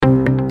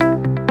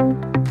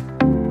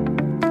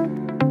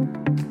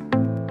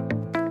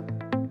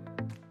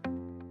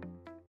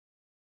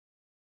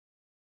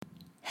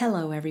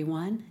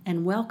everyone,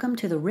 and welcome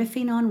to the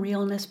Riffing on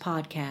Realness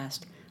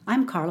podcast.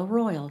 I'm Carla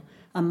Royal,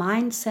 a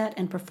mindset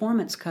and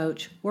performance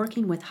coach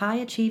working with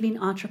high-achieving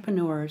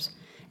entrepreneurs,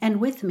 and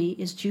with me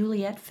is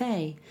Juliette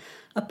Fay,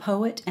 a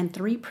poet and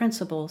 3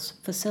 principles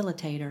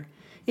facilitator.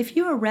 If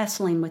you are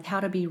wrestling with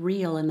how to be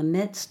real in the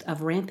midst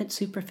of rampant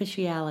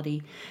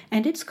superficiality,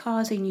 and it's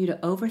causing you to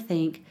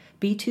overthink,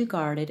 be too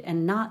guarded,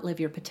 and not live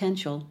your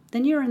potential,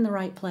 then you're in the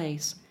right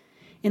place.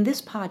 In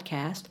this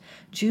podcast,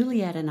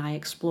 Juliette and I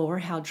explore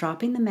how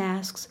dropping the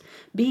masks,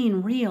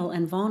 being real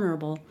and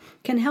vulnerable,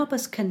 can help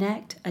us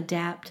connect,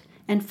 adapt,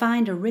 and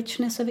find a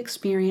richness of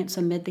experience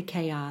amid the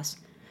chaos.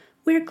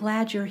 We're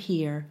glad you're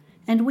here,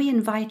 and we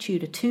invite you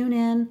to tune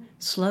in,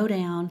 slow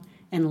down,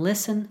 and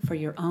listen for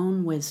your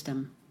own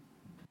wisdom.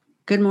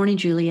 Good morning,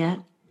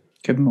 Juliette.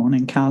 Good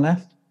morning, Carla.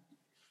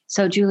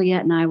 So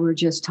Juliette and I were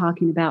just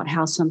talking about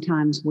how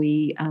sometimes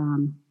we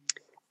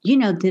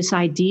this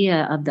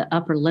idea of the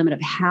upper limit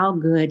of how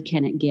good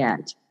can it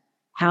get?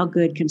 How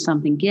good can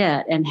something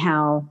get? And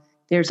how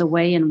there's a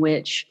way in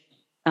which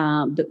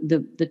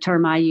the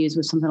term I use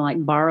was something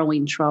like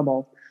borrowing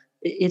trouble.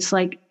 It's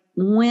like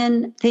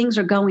when things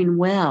are going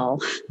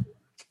well,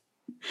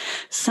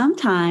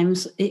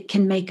 sometimes it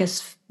can make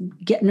us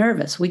get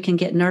nervous. We can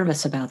get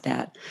nervous about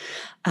that.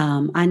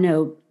 I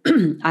know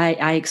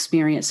I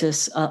experience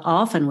this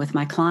often with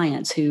my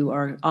clients who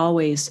are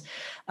always,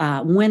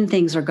 when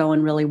things are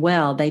going really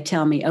well, they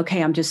tell me,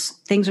 okay,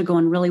 things are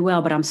going really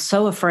well, but I'm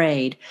so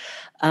afraid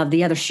of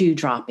the other shoe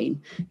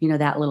dropping. You know,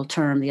 that little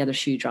term, the other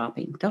shoe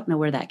dropping. Don't know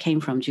where that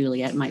came from,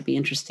 Juliette. It might be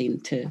interesting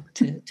to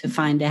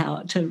find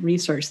out, to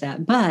research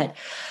that. But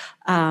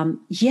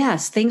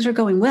yes, things are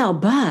going well,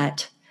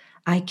 but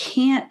I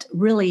can't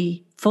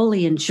really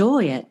fully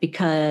enjoy it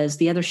because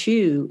the other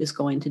shoe is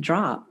going to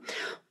drop.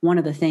 One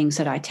of the things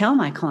that I tell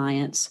my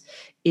clients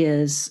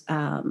is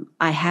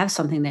I have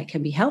something that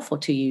can be helpful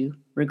to you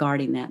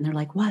regarding that. And they're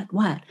like,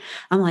 what?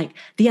 I'm like,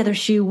 the other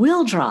shoe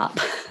will drop.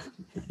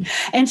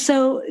 And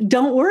so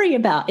don't worry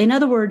about, in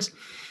other words,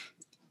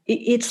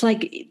 it's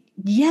like,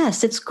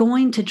 yes, it's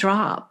going to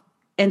drop.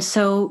 And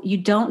so you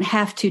don't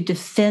have to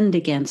defend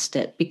against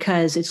it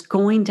because it's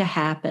going to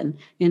happen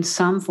in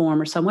some form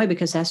or some way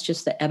because that's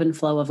just the ebb and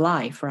flow of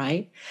life,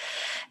 right?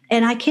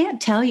 And I can't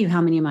tell you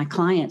how many of my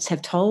clients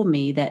have told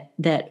me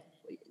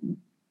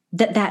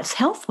that's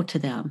helpful to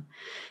them,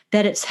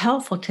 that it's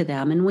helpful to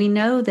them. And we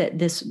know that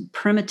this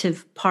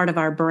primitive part of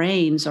our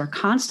brains are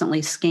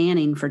constantly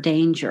scanning for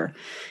danger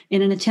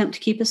in an attempt to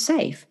keep us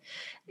safe.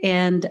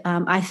 And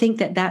I think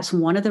that that's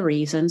one of the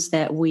reasons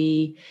that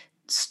we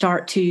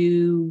start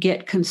to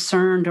get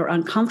concerned or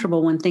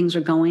uncomfortable when things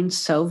are going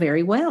so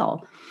very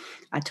well.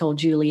 I told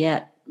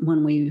Juliette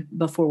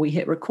before we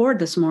hit record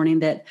this morning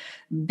that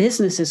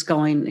business is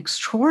going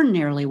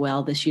extraordinarily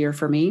well this year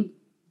for me.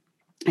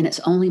 And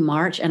it's only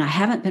March, and I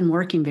haven't been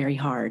working very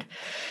hard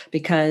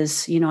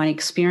because, I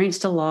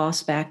experienced a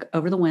loss back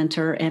over the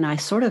winter, and I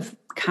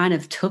kind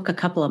of took a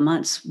couple of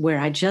months where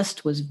I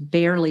just was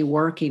barely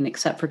working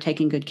except for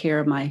taking good care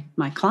of my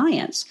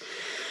clients,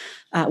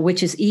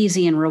 which is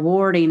easy and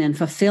rewarding and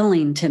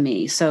fulfilling to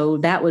me. So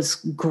that was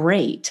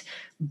great.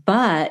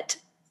 But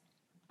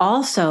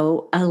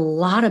also, a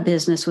lot of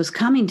business was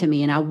coming to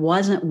me and I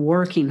wasn't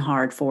working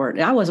hard for it.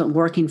 I wasn't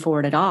working for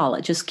it at all.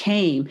 It just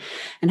came.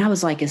 And I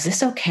was like, is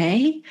this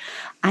okay?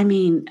 I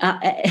mean,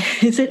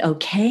 is it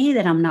okay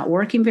that I'm not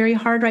working very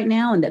hard right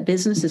now and that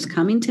business is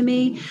coming to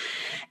me?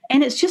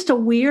 And it's just a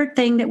weird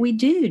thing that we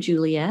do,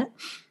 Juliette.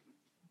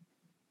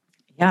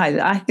 Yeah,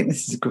 I think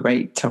this is a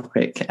great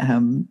topic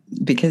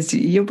because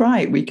you're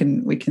right. We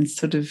can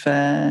sort of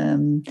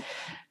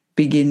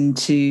begin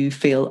to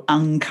feel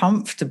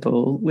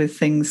uncomfortable with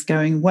things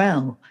going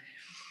well.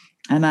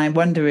 And I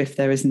wonder if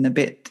there isn't a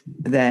bit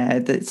there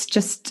that's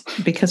just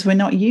because we're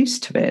not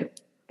used to it.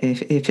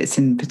 If it's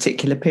in a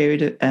particular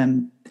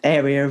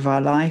area of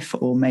our life,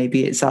 or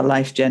maybe it's our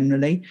life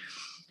generally,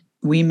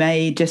 we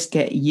may just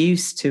get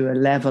used to a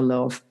level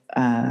of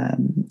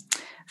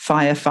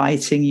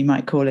firefighting, you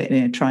might call it,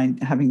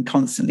 having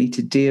constantly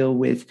to deal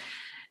with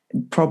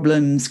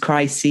problems,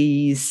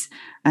 crises.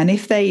 And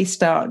if they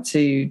start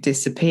to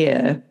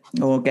disappear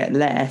or get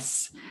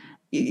less,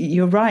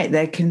 you're right,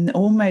 there can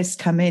almost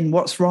come in,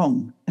 what's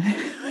wrong?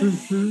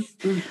 Mm-hmm,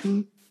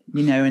 mm-hmm.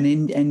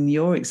 And in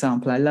your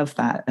example, I love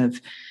that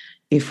of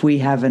if we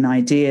have an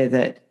idea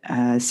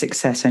that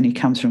success only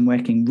comes from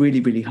working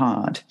really, really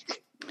hard.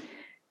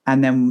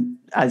 And then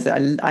as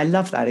I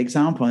love that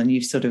example, and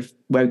you've sort of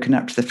woken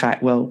up to the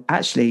fact, well,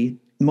 actually,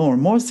 more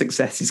and more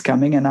success is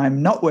coming and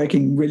I'm not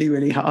working really,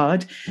 really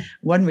hard.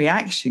 One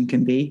reaction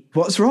can be,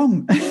 what's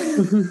wrong?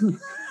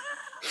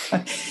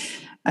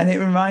 And it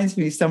reminds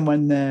me of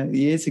someone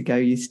years ago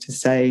used to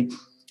say,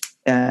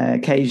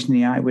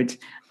 occasionally I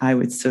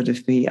would sort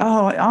of be,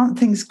 oh, aren't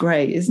things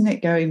great? Isn't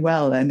it going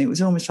well? And it was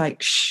almost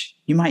like, shh,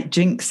 you might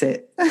jinx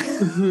it.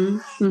 Mm-hmm,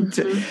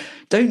 mm-hmm.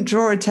 Don't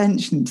draw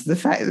attention to the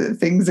fact that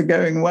things are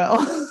going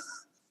well.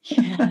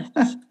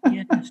 Yes.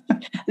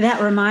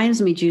 That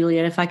reminds me,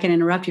 Juliet, if I can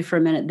interrupt you for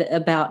a minute,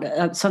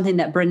 about something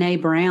that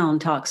Brene Brown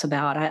talks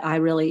about. I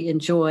really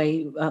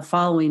enjoy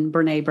following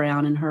Brene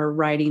Brown and her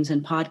writings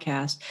and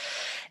podcasts.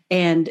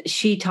 And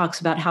she talks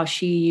about how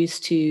she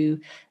used to,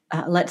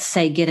 let's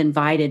say, get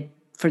invited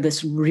for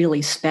this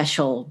really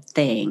special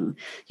thing,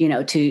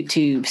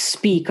 to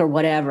speak or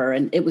whatever.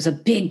 And it was a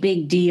big,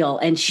 big deal.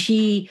 And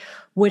she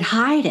would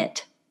hide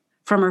it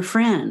from her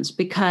friends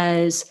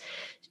because,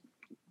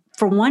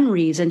 for one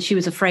reason, she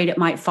was afraid it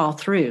might fall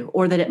through,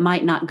 or that it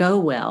might not go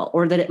well,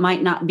 or that it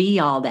might not be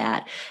all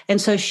that. And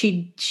so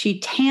she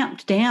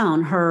tamped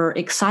down her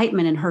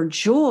excitement and her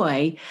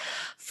joy,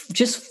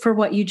 just for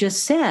what you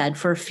just said,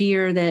 for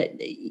fear that,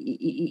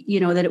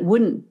 that it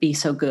wouldn't be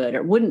so good or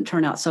it wouldn't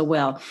turn out so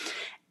well.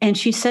 And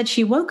she said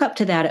she woke up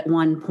to that at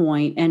one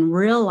point and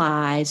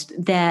realized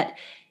that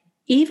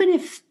even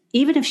if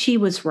she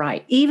was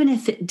right, even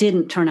if it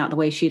didn't turn out the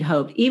way she'd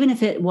hoped, even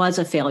if it was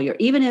a failure,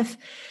 even if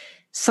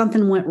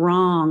something went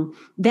wrong,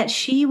 that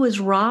she was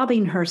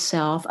robbing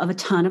herself of a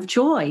ton of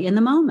joy in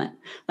the moment,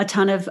 a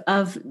ton of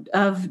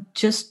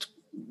just,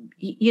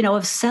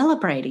 of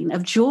celebrating,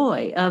 of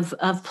joy,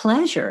 of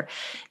pleasure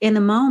in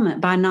the moment,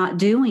 by not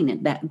doing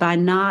it, by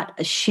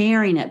not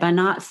sharing it, by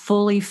not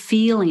fully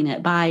feeling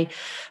it, by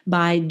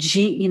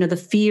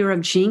the fear of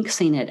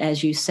jinxing it,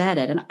 as you said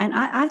it. And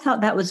I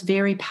thought that was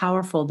very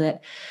powerful,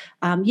 that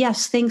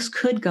yes, things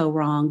could go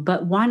wrong,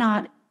 but why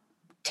not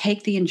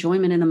take the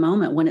enjoyment in the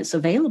moment when it's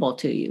available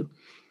to you?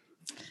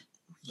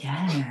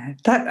 Yeah,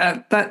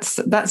 that's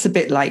a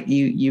bit like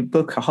you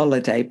book a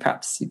holiday,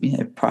 perhaps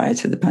prior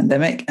to the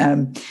pandemic,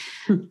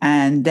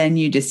 and then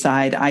you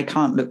decide, I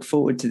can't look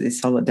forward to this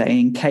holiday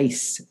in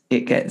case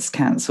it gets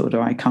cancelled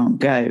or I can't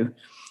go,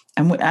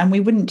 and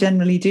we wouldn't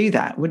generally do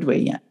that, would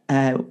we?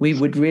 We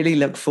would really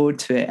look forward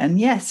to it, and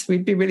yes,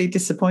 we'd be really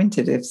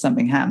disappointed if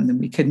something happened and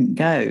we couldn't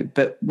go.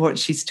 But what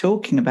she's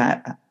talking about,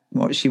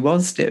 what she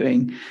was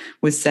doing,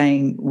 was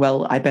saying,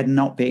 well, I better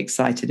not be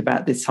excited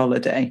about this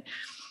holiday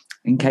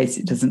in case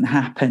it doesn't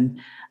happen.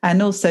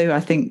 And also, I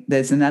think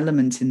there's an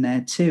element in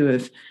there too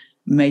of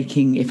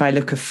making, if I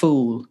look a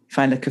fool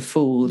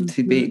mm-hmm.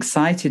 to be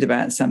excited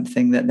about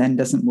something that then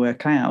doesn't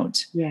work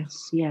out.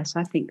 Yes,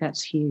 I think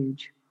that's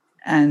huge.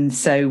 And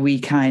so we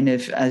kind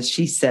of, as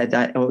she said,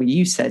 or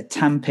you said,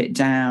 tamp it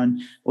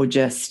down, or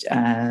just,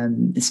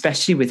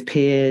 especially with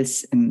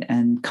peers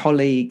and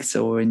colleagues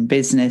or in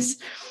business,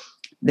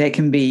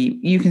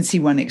 you can see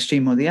one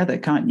extreme or the other,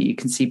 can't you? You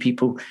can see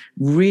people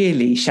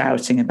really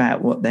shouting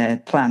about what they're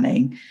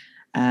planning,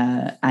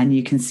 and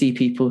you can see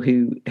people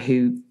who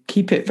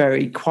keep it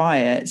very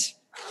quiet.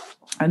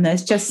 And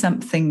there's just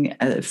something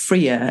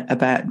freer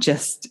about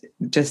just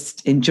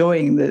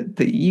enjoying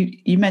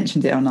you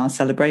mentioned it on our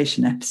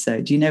celebration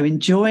episode,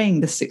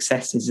 enjoying the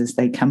successes as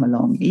they come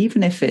along,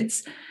 even if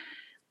it's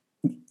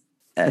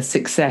a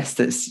success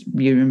that's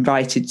you're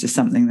invited to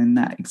something. And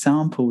that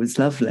example was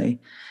lovely.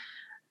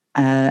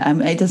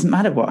 And it doesn't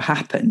matter what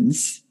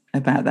happens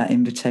about that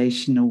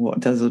invitation or what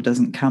does or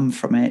doesn't come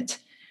from it.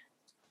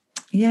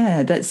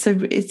 Yeah,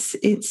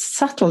 it's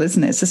subtle,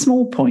 isn't it? It's a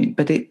small point,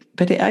 but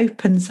it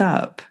opens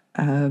up.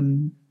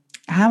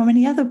 How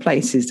many other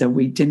places are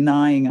we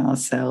denying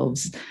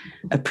ourselves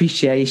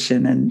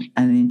appreciation and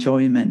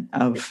enjoyment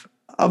of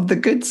the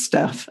good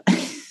stuff?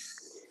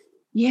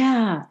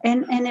 Yeah.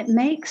 And it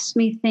makes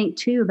me think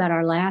too about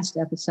our last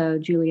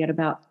episode, Juliet,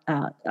 about,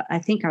 I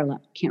think can't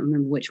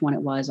remember which one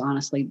it was,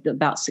 honestly,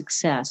 about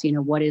success.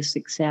 What is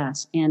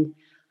success? And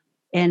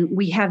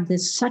we have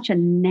such a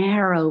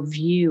narrow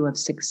view of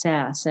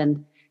success,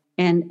 and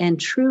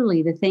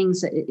truly the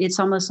things, it's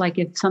almost like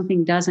if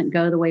something doesn't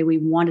go the way we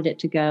wanted it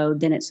to go,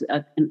 then it's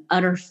an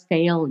utter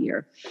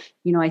failure.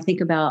 I think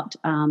about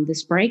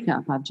this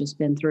breakup I've just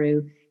been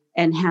through,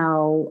 and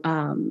how,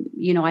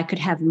 I could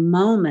have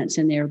moments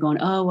in there going,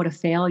 oh, what a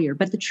failure.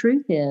 But the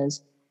truth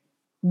is,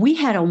 we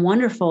had a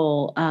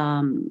wonderful,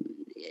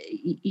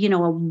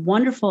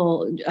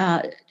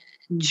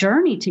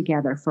 journey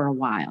together for a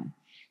while.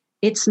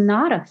 It's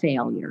not a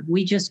failure.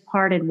 We just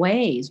parted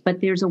ways.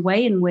 But there's a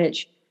way in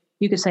which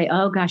you could say,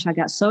 oh, gosh, I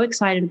got so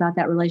excited about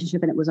that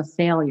relationship and it was a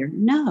failure.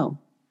 No,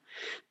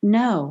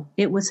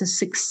 it was a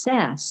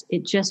success.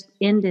 It just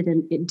ended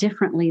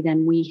differently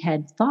than we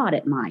had thought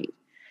it might.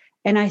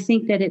 And I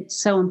think that it's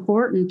so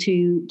important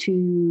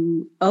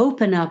to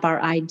open up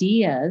our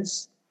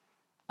ideas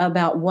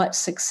about what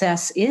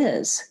success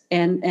is.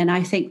 And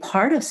I think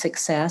part of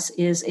success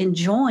is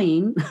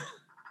enjoying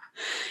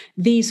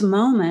these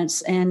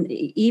moments. And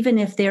even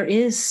if there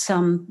is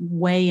some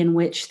way in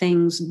which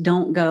things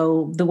don't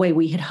go the way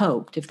we had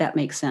hoped, if that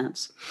makes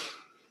sense.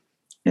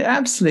 It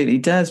absolutely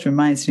does.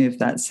 Reminds me of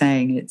that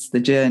saying, it's the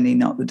journey,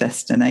 not the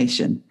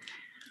destination.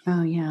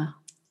 Oh, yeah.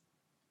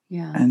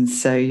 Yeah. And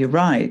so you're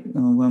right.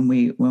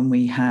 When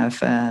we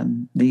have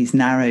these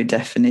narrow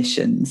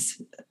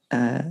definitions,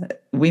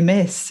 we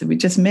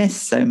just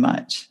miss so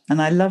much.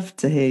 And I love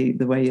to hear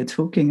the way you're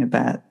talking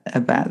about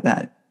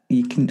that.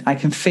 I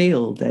can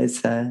feel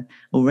there's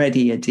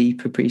already a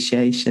deep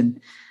appreciation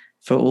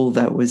for all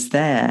that was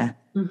there.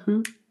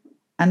 Mm-hmm.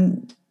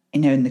 And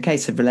in the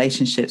case of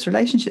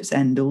relationships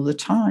end all the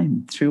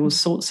time through all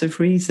sorts of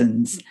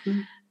reasons.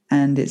 Mm-hmm.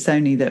 And it's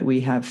only that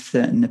we have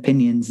certain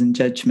opinions and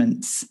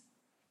judgments.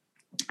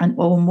 And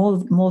or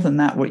more than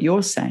that, what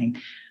you're saying,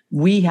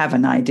 we have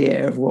an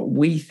idea of what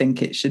we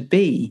think it should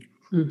be,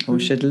 mm-hmm. or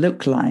should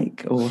look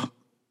like, or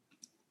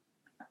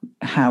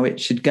how it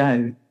should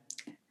go.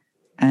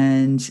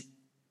 And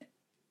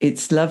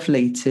it's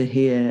lovely to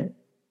hear.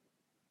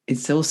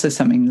 It's also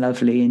something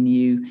lovely in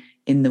you,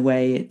 in the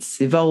way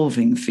it's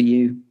evolving for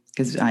you,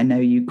 because I know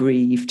you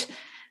grieved,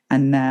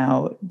 and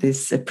now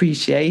this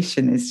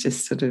appreciation is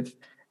just sort of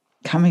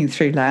coming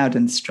through loud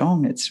and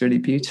strong. It's really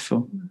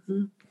beautiful.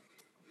 Mm-hmm.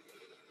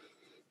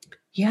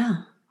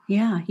 Yeah.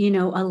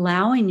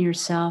 Allowing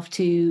yourself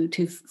to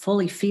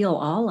fully feel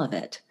all of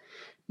it,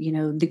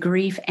 the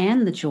grief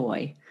and the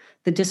joy,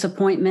 the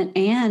disappointment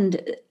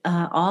and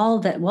all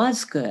that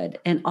was good,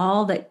 and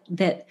all that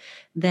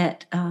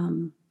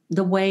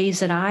the ways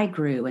that I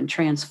grew and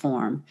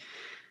transformed.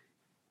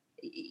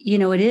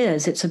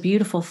 It's a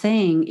beautiful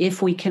thing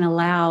if we can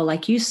allow,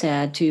 like you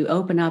said, to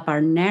open up our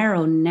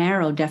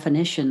narrow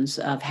definitions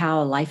of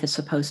how life is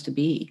supposed to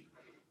be.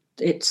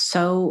 It's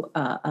so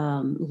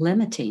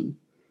limiting.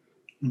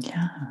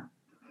 Yeah.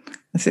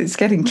 So it's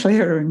getting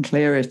clearer and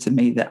clearer to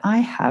me that I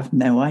have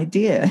no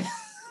idea.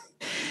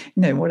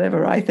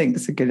 Whatever I think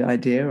is a good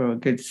idea or a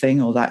good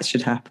thing, or that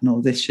should happen,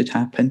 or this should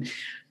happen.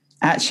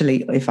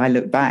 Actually, if I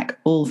look back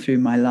all through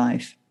my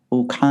life,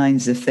 all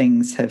kinds of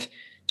things have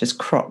just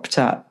cropped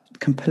up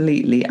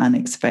completely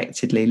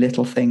unexpectedly.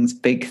 Little things,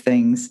 big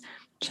things,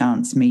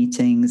 chance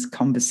meetings,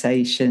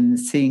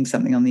 conversations, seeing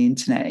something on the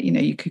internet.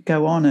 You could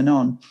go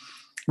on,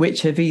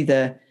 which have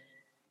either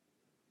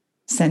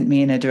sent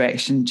me in a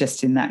direction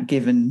just in that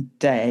given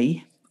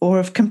day, or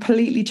have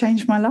completely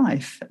changed my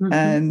life. Mm-hmm.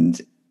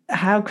 And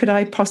how could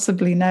I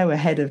possibly know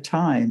ahead of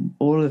time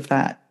all of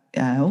that,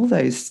 all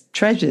those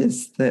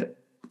treasures that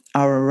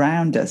are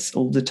around us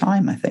all the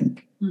time, I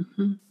think.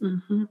 Mm-hmm,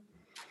 mm-hmm.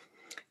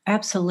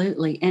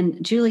 Absolutely.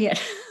 And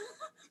Juliet,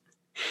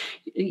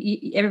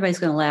 everybody's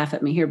going to laugh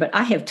at me here, but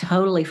I have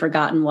totally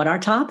forgotten what our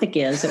topic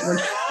is.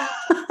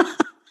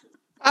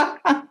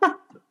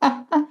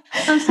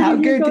 How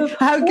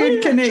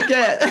good can it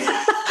get?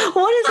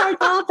 What is our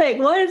topic?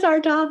 What is our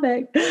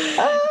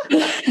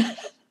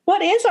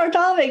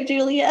topic,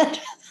 Juliet?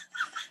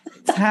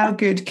 How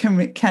good can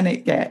it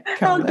get,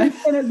 Carla? How good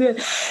can it be?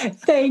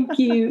 Thank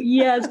you.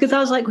 Yes, because I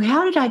was like,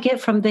 how did I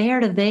get from there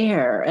to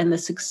there, and the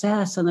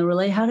success and the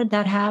relay? How did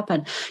that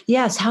happen?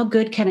 Yes, how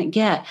good can it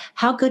get?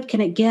 How good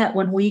can it get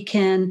when we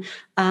can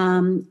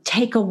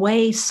take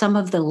away some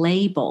of the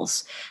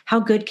labels? How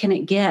good can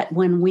it get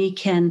when we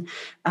can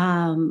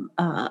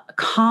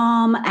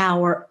calm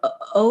our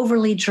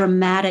overly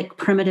dramatic,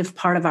 primitive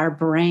part of our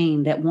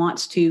brain that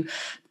wants to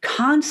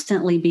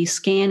constantly be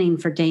scanning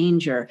for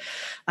danger?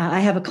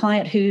 I have a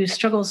client who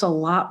struggles a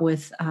lot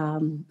with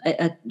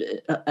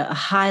a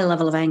high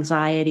level of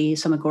anxiety,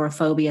 some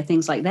agoraphobia,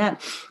 things like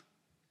that.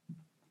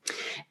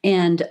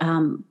 And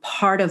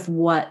part of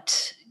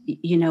what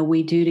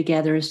we do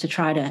together is to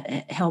try to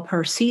help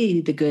her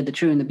see the good, the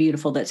true, and the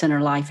beautiful that's in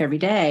her life every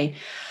day.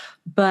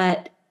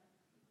 But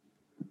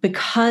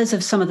because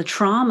of some of the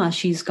trauma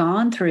she's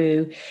gone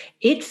through,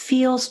 it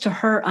feels to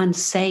her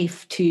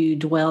unsafe to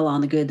dwell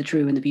on the good, the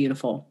true, and the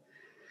beautiful,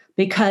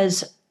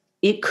 because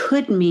it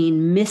could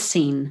mean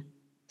missing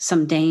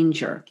some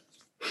danger.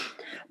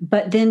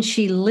 But then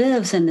she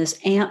lives in this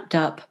amped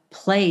up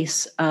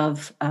place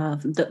of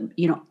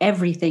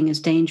everything is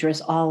dangerous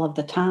all of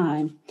the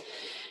time.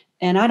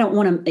 And I don't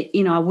want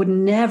to, I would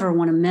never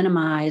want to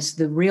minimize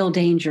the real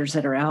dangers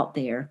that are out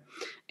there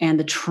and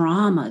the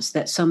traumas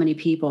that so many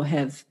people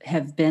have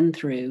been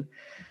through.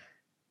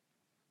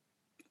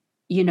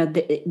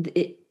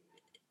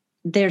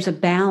 There's a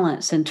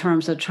balance in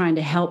terms of trying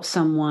to help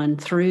someone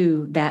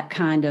through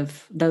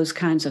those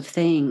kinds of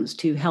things,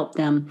 to help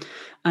them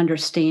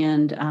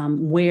understand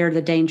where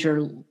the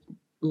danger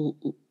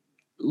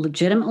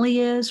legitimately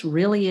is,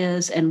 really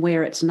is, and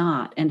where it's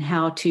not, and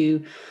how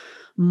to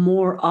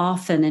more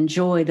often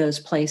enjoy those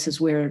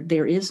places where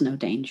there is no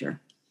danger.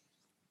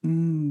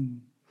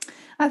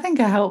 I think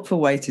a helpful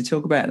way to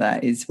talk about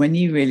that is when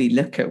you really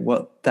look at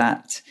what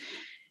that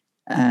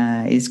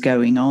is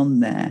going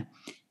on there,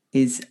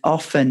 is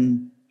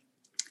often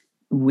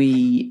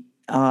we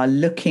are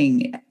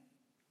looking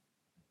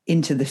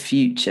into the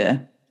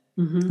future.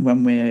 Mm-hmm.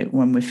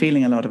 when we're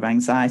feeling a lot of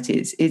anxiety.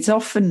 It's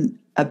often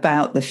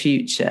about the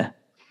future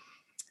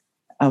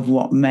of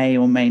what may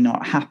or may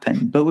not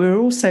happen, but we're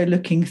also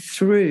looking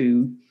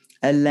through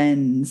a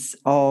lens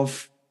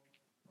of,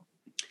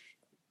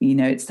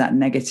 it's that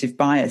negative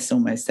bias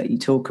almost that you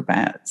talk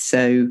about.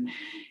 So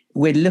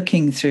we're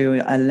looking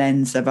through a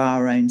lens of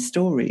our own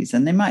stories,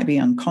 and they might be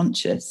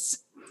unconscious.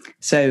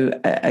 So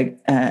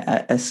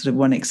a sort of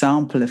one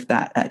example of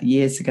that,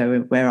 years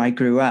ago where I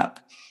grew up,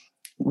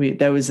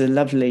 there was a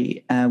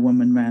lovely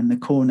woman around the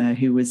corner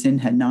who was in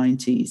her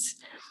 90s,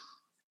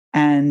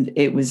 and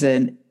it was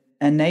a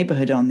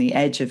neighborhood on the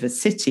edge of a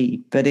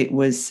city, but it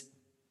was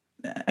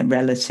a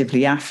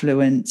relatively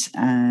affluent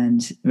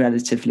and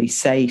relatively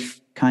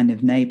safe kind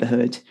of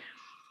neighborhood.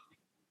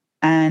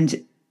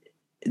 And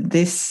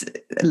this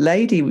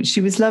lady,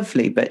 she was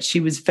lovely, but she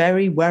was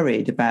very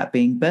worried about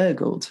being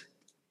burgled.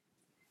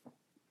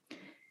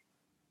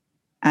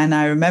 And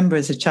I remember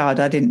as a child,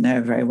 I didn't know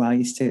her very well. I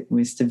used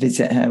to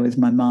visit her with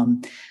my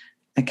mum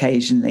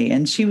occasionally.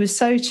 And she was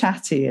so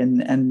chatty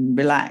and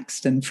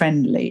relaxed and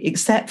friendly,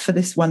 except for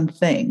this one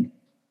thing.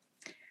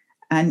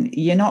 And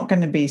you're not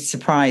going to be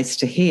surprised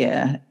to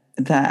hear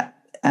that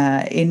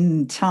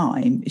in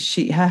time,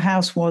 her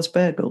house was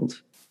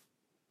burgled.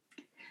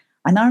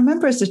 And I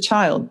remember as a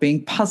child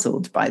being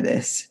puzzled by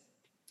this,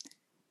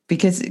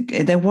 because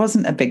there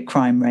wasn't a big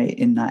crime rate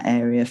in that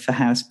area for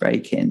house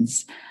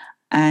break-ins.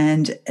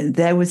 And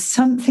there was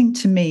something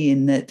to me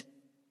in that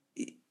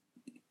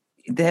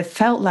there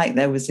felt like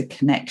there was a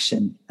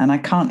connection, and I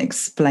can't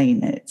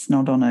explain it. It's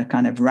not on a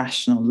kind of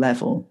rational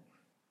level.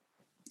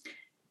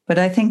 But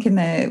I think in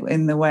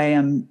the way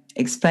I'm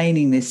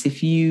explaining this,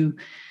 if you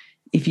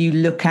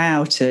look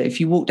out, if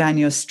you walk down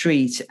your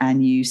street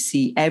and you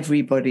see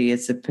everybody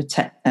as a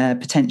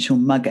potential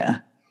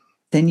mugger,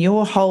 then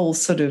your whole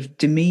sort of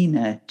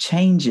demeanor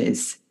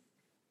changes.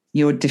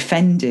 You're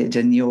defended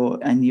and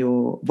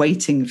you're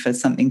waiting for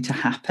something to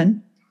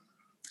happen.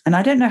 And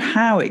I don't know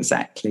how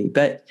exactly,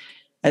 but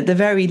at the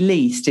very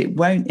least, it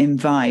won't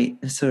invite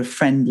a sort of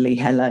friendly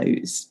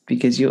hellos,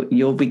 because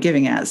you'll be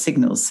giving out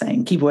signals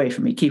saying, keep away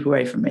from me, keep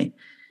away from me.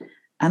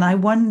 And I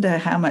wonder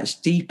how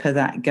much deeper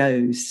that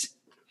goes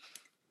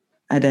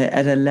at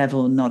a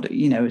level, not,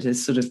 at a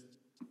sort of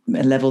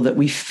a level that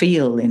we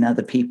feel in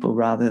other people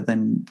rather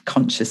than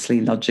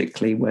consciously,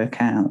 logically work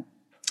out.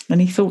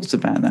 Any thoughts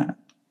about that?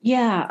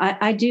 Yeah,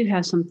 I do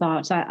have some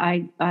thoughts.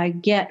 I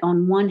get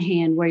on one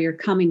hand where you're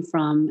coming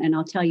from, and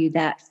I'll tell you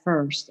that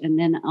first. And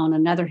then on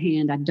another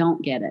hand, I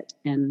don't get it.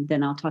 And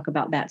then I'll talk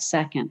about that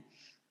second.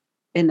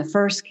 In the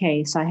first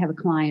case, I have a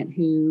client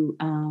who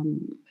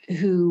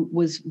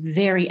was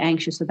very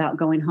anxious about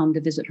going home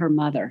to visit her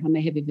mother. I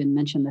may have even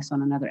mentioned this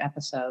on another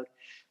episode.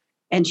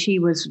 And she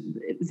was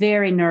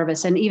very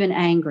nervous and even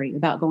angry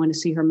about going to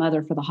see her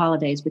mother for the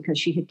holidays because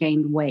she had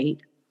gained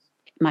weight.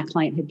 My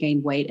client had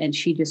gained weight, and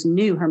she just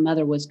knew her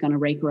mother was going to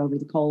rake her over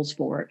the coals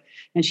for it.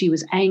 And she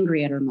was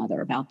angry at her mother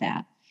about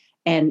that,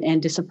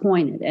 and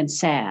disappointed and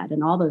sad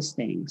and all those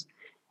things.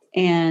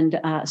 And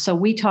so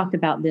we talked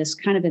about this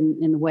kind of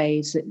in the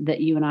ways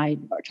that you and I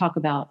talk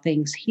about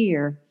things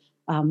here.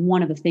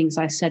 One of the things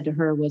I said to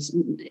her was,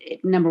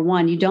 number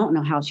one, you don't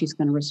know how she's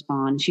going to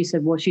respond. She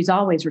said, well, she's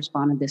always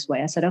responded this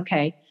way. I said,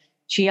 okay,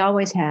 she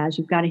always has.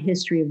 You've got a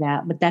history of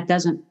that, but that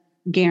doesn't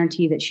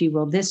guarantee that she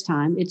will this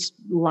time. It's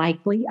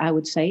likely, I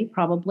would say,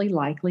 probably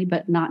likely,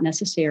 but not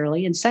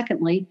necessarily. And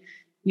secondly,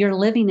 you're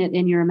living it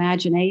in your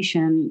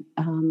imagination,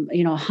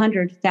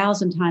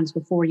 100,000 times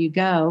before you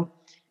go,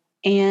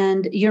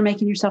 and you're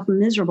making yourself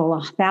miserable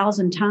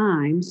 1,000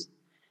 times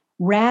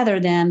rather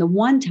than the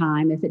one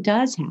time if it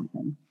does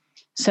happen.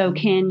 So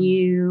can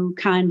you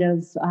kind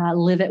of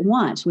live it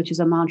once, which is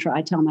a mantra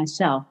I tell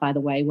myself, by the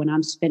way, when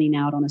I'm spinning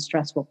out on a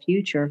stressful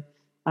future.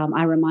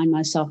 I remind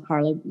myself,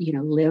 Carla,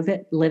 live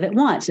it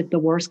once. If the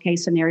worst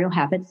case scenario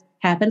happens,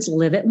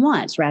 live it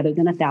once rather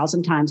than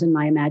 1,000 times in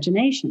my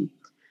imagination.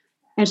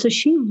 And so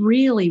she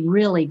really,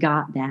 really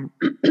got that.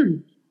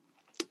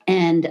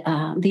 And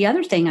the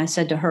other thing I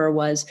said to her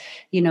was,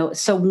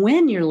 so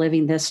when you're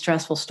living this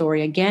stressful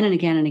story again and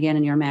again and again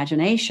in your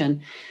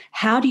imagination,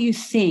 how do you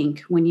think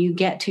when you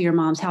get to your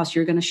mom's house,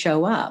 you're going to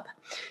show up?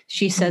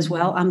 She says,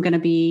 well, I'm going to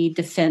be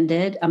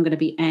defended. I'm going to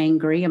be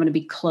angry. I'm going to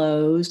be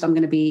closed. I'm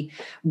going to be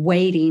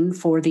waiting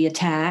for the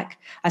attack.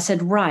 I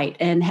said, right.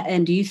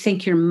 And do you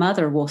think your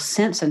mother will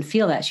sense and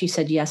feel that? She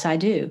said, yes, I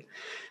do.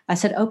 I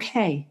said,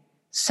 okay,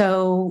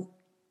 so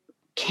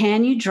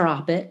can you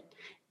drop it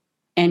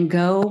and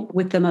go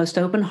with the most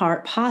open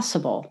heart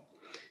possible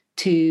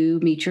to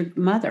meet your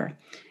mother?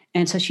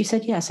 And so she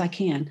said, yes, I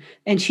can.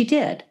 And she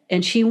did.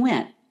 And she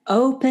went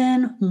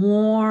open,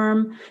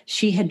 warm.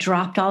 She had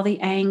dropped all the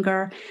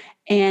anger,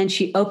 and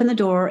she opened the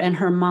door, and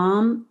her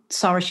mom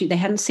saw her. They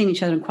hadn't seen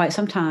each other in quite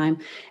some time.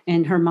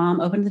 And her mom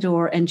opened the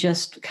door and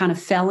just kind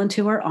of fell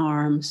into her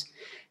arms,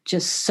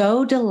 just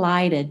so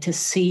delighted to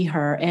see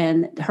her.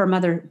 And her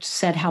mother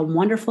said how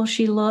wonderful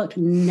she looked,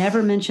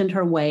 never mentioned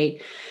her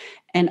weight.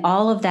 And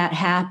all of that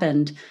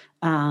happened.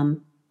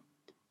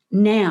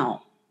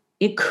 Now,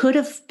 it could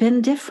have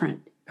been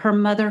different. Her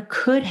mother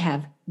could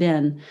have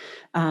been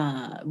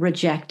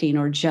rejecting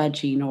or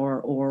judging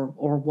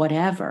or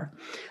whatever.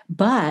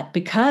 But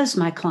because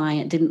my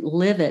client didn't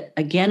live it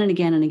again and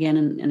again and again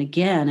and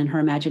again in her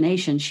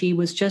imagination, she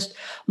was just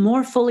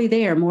more fully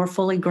there, more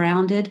fully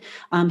grounded,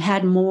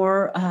 had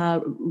more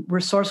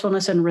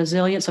resourcefulness and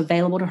resilience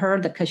available to her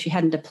because she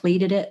hadn't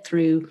depleted it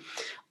through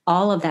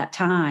all of that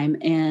time.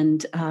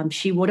 And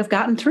she would have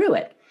gotten through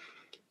it.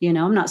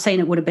 I'm not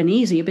saying it would have been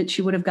easy, but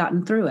she would have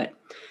gotten through it.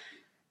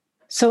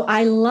 So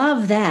I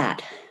love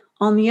that.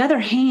 On the other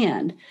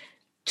hand,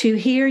 to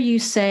hear you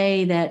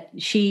say that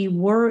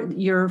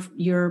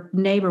your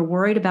neighbor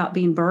worried about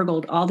being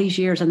burgled all these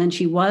years and then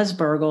she was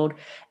burgled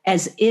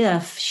as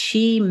if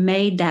she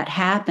made that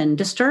happen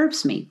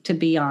disturbs me, to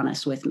be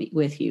honest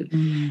with you.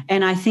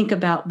 And I think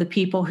about the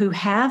people who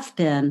have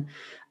been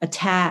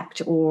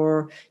attacked,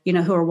 or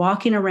who are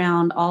walking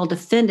around all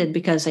defended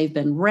because they've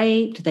been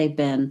raped, they've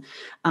been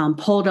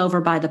pulled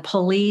over by the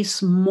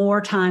police more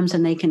times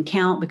than they can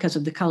count because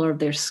of the color of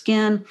their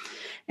skin.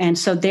 And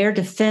so they're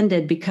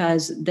defended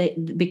because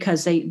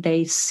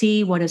they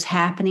see what is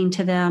happening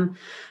to them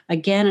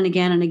again and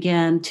again and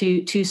again.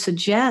 To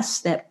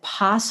suggest that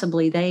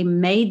possibly they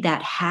made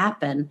that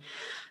happen.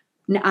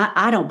 Now,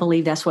 I don't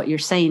believe that's what you're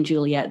saying,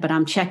 Juliet, but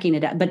I'm checking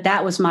it out. But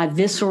that was my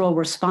visceral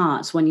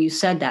response when you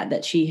said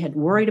that she had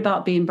worried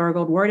about being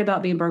burgled,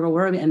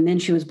 and then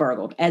she was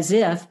burgled, as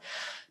if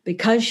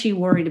because she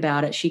worried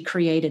about it, she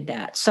created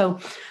that. So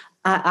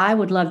I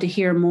would love to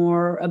hear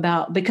more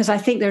about, because I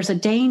think there's a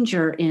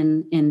danger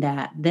in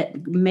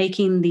that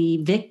making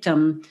the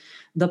victim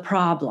the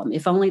problem.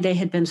 If only they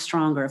had been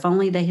stronger, if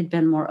only they had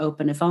been more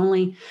open, if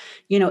only,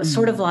 it's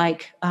sort of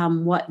like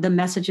what the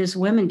messages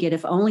women get.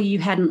 If only you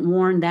hadn't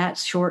worn that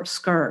short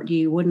skirt,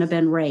 you wouldn't have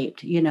been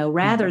raped,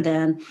 rather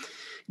than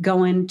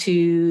going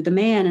to the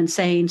man and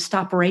saying,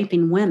 stop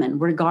raping women,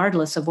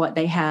 regardless of what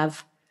they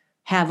have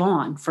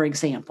on, for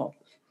example.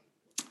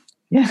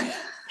 Yeah.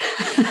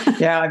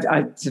 Yeah,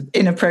 I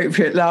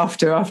inappropriate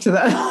laughter after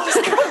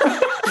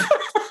that.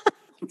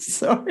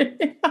 Sorry.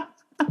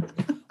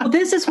 Well,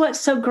 this is what's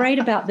so great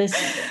about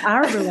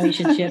our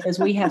relationship, is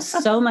we have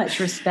so much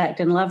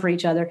respect and love for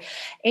each other.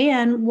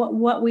 And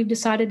what we've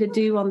decided to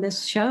do on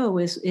this show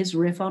is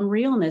riff on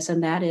realness,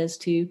 and that is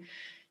to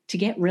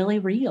get really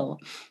real.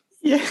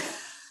 Yeah.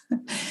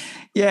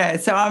 Yeah,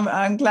 so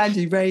I'm glad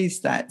you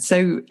raised that.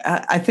 So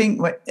I think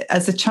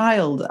as a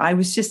child, I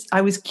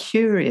was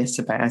curious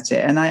about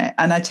it, and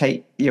I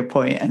take your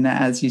point, and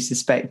as you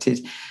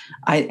suspected,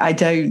 I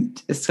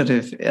don't sort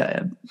of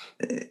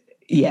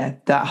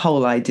that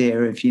whole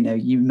idea of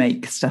you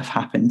make stuff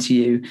happen to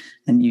you,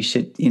 and you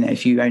should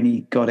if you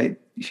only got it,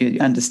 if you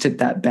understood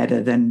that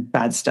better, then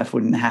bad stuff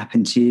wouldn't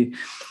happen to you.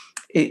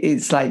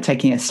 It's like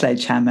taking a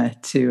sledgehammer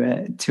to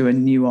a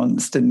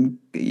nuanced and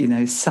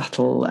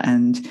subtle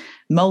and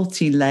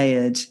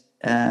multi-layered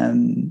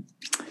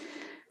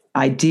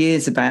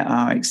ideas about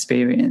our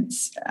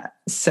experience.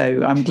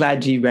 So I'm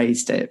glad you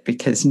raised it,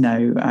 because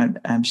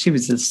she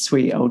was a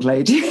sweet old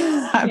lady.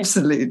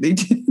 Absolutely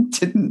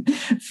didn't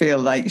feel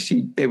like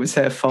it was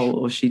her fault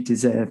or she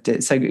deserved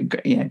it. So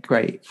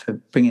great for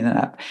bringing that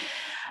up.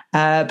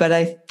 But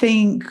I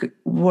think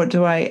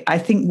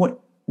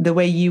the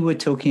way you were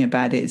talking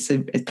about it is a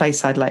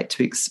place I'd like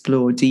to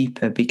explore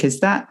deeper, because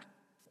I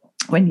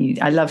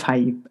love how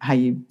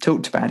you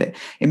talked about it,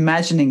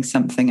 imagining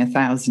something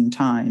 1,000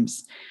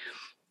 times.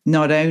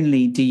 Not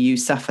only do you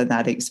suffer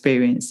that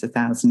experience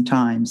 1,000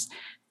 times,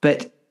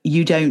 but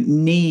you don't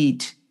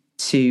need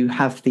to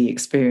have the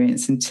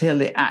experience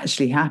until it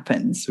actually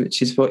happens,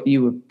 which is what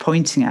you were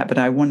pointing at. But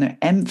I want to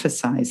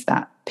emphasize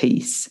that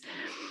piece,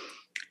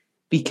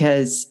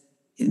 because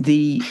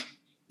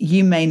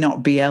you may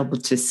not be able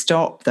to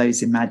stop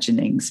those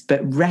imaginings,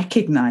 but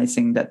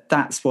recognizing that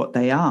that's what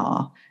they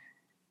are,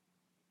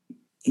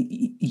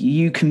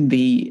 you can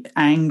be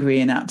angry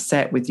and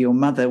upset with your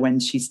mother when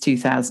she's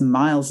 2,000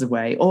 miles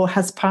away or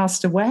has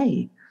passed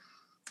away.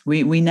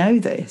 We know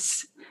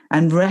this.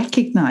 And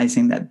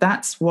recognizing that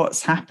that's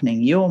what's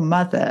happening. Your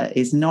mother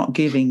is not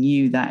giving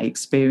you that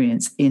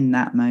experience in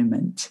that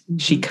moment. Mm-hmm.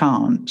 She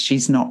can't.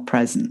 She's not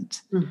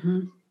present.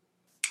 Mm-hmm.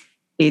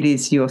 It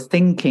is your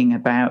thinking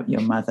about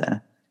your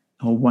mother,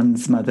 or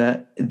one's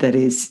mother, that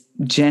is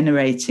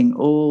generating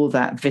all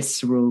that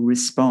visceral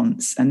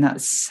response. And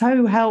that's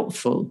so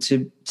helpful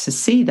to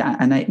see that.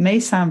 And it may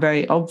sound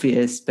very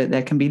obvious, but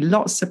there can be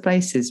lots of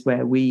places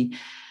where we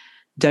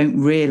don't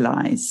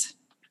realize.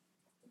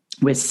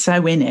 We're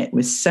so in it,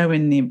 we're so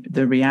in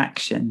the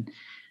reaction,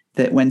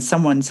 that when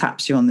someone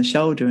taps you on the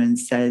shoulder and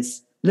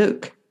says,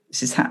 look,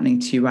 this is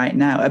happening to you right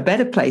now. A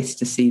better place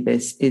to see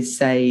this is,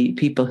 say,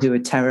 people who are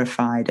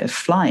terrified of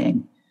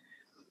flying.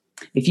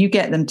 If you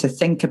get them to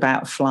think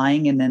about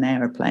flying in an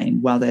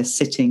airplane while they're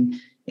sitting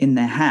in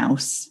their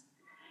house,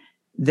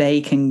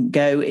 they can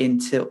go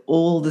into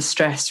all the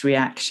stress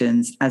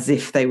reactions as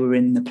if they were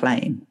in the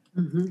plane.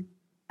 Mm-hmm.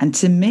 And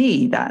to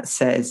me, that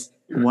says,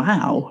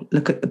 wow,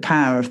 look at the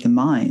power of the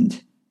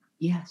mind.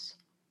 Yes.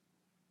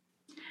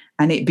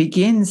 And it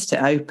begins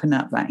to open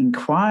up that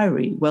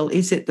inquiry. Well,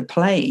 is it the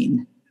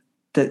plane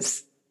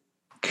that's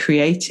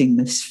creating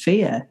this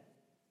fear?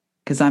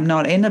 Because I'm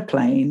not in a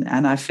plane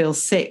and I feel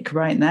sick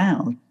right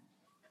now.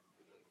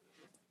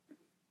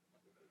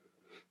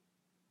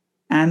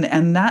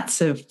 And that's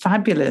a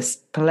fabulous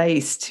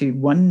place to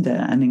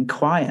wonder and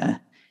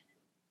inquire.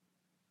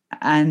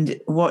 And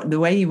the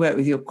way you work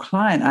with your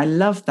client, I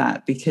love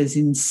that, because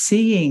in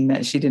seeing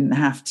that she didn't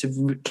have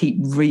to keep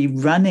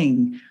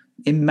rerunning,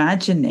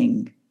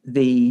 imagining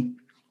the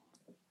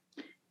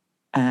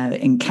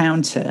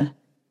encounter,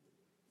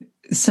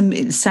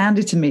 it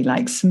sounded to me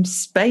like some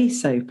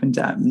space opened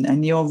up,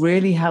 and your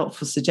really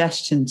helpful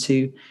suggestion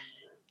to,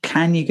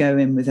 can you go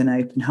in with an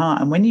open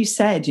heart? And when you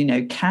said,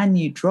 can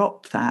you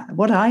drop that?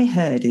 What I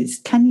heard is,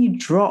 can you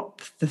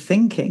drop the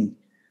thinking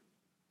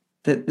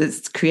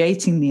that's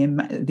creating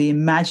the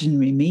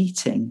imaginary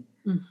meeting?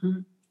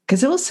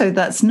 Because also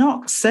that's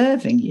not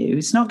serving you.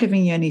 It's not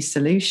giving you any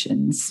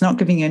solutions. It's not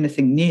giving you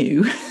anything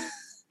new.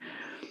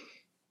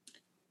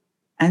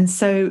 And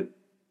so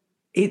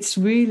it's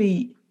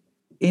really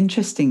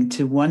interesting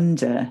to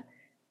wonder,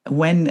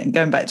 when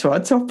going back to our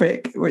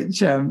topic,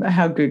 which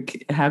how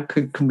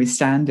good can we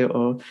stand it,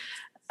 or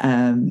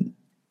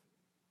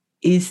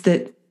is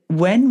that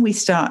when we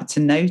start to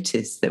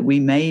notice that we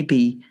may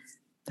be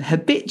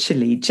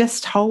habitually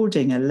just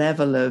holding a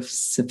level of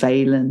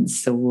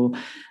surveillance or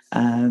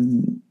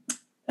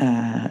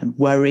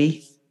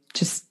worry,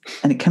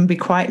 and it can be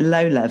quite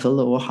low level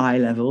or high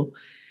level.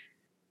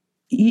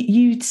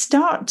 You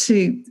start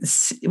to,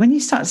 when you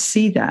start to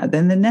see that,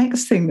 then the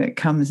next thing that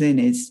comes in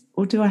is,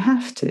 well, do I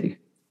have to?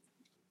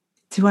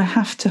 Do I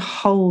have to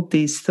hold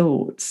these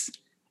thoughts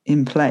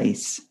in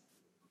place?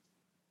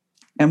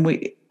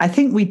 And I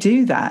think we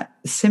do that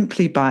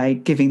simply by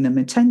giving them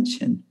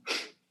attention.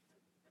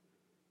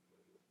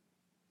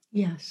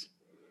 Yes.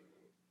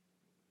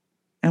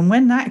 And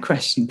when that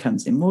question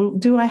comes in, well,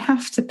 do I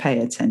have to pay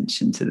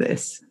attention to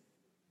this?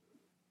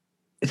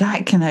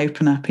 That can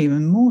open up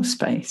even more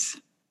space.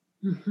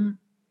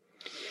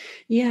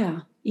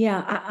 Yeah.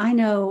 I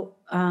know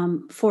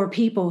for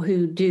people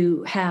who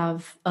do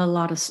have a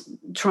lot of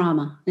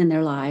trauma in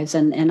their lives,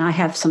 and I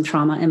have some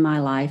trauma in my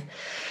life,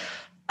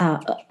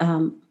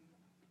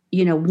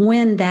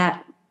 when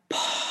that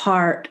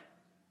part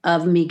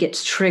of me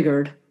gets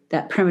triggered,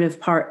 that primitive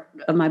part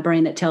of my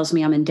brain that tells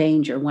me I'm in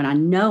danger, when I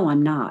know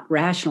I'm not,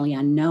 rationally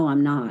I know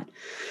I'm not,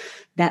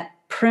 that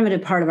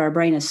primitive part of our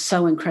brain is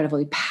so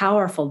incredibly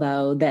powerful,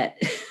 though,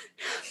 that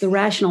the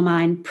rational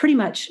mind pretty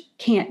much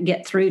can't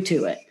get through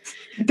to it.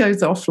 It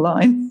goes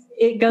offline.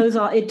 It does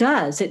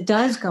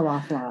go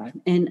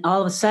offline. And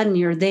all of a sudden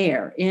you're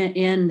there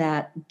in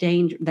that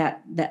danger,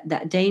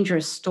 that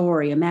dangerous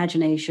story,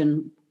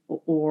 imagination,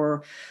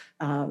 or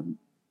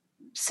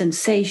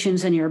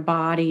sensations in your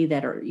body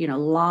that are,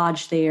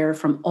 lodged there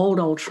from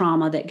old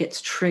trauma that gets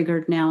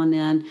triggered now and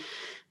then.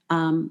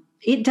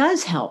 It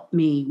does help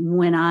me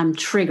when I'm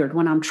triggered,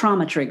 when I'm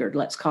trauma triggered,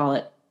 let's call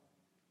it,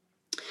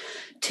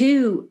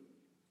 to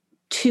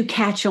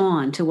catch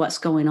on to what's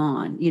going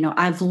on.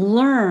 I've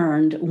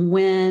learned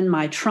when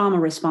my trauma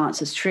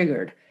response is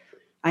triggered.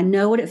 I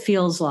know what it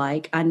feels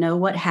like. I know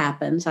what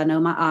happens. I know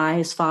my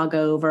eyes fog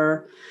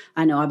over.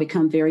 I know I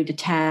become very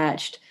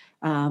detached.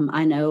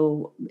 I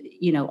know,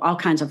 all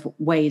kinds of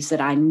ways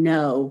that I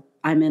know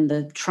I'm in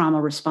the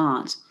trauma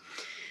response.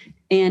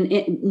 And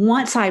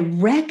once I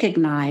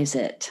recognize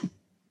it,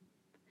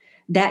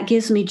 that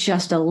gives me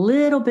just a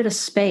little bit of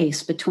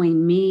space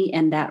between me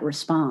and that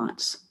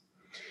response.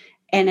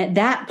 And at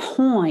that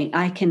point,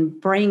 I can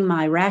bring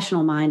my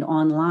rational mind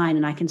online,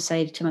 and I can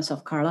say to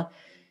myself, Carla,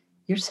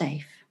 you're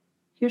safe.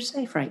 You're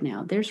safe right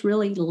now. There's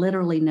really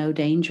literally no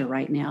danger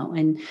right now.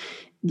 And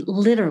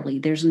literally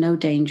there's no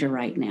danger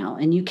right now.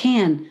 And you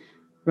can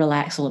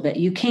relax a little bit.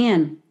 You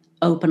can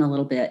open a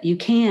little bit. You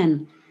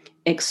can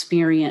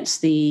experience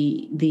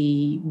the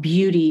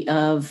beauty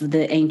of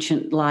the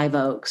ancient live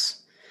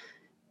oaks.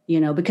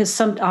 Because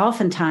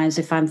oftentimes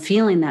if I'm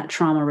feeling that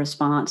trauma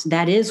response,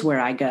 that is where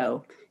I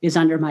go, is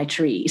under my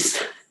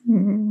trees,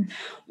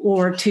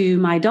 or to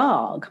my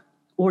dog,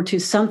 or to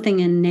something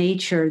in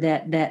nature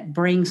that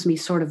brings me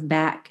sort of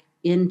back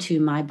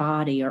into my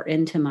body or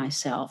into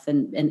myself,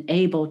 and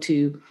able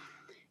to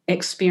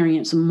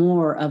experience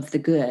more of the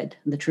good,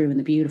 the true, and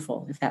the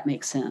beautiful, if that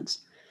makes sense.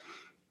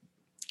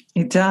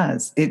 It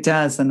does.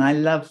 And I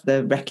love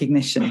the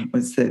recognition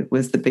was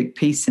the big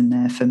piece in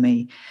there for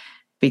me,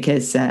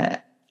 because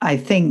I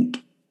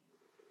think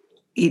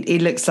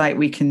it looks like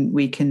we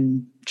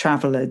can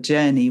travel a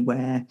journey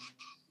where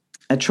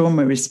a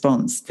trauma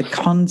response, the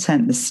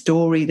content, the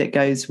story that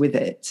goes with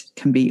it,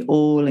 can be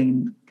all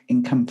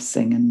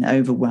encompassing and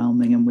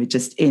overwhelming, and we're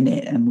just in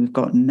it, and we've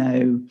got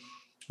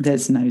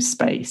there's no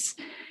space.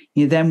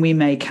 Then we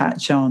may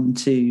catch on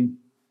to,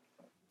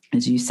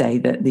 as you say,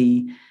 that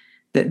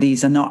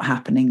these are not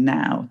happening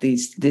now.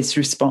 This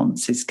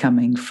response is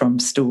coming from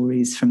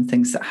stories, from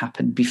things that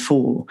happened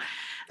before.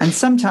 And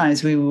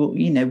sometimes we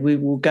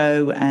will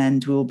go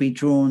and we'll be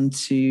drawn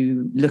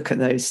to look at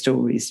those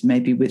stories,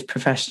 maybe with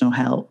professional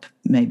help,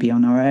 maybe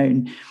on our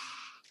own.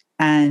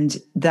 And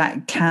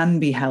that can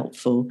be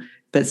helpful,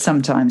 but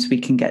sometimes we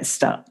can get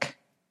stuck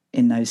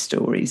in those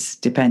stories,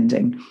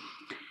 depending.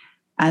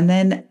 And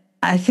then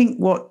I think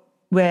what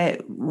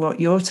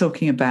you're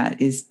talking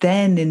about is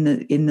then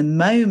in the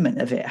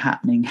moment of it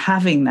happening,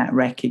 having that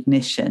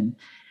recognition.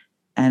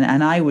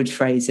 And I would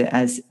phrase it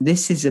as,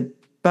 this is a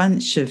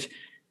bunch of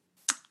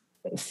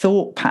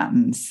thought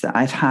patterns that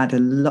I've had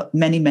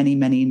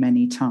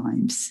many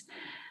times.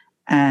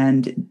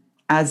 And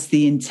as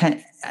the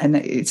intent, and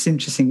it's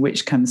interesting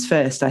which comes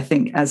first. I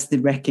think as the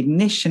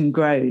recognition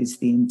grows,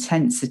 the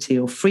intensity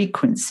or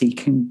frequency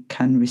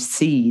can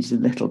recede a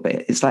little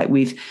bit. It's like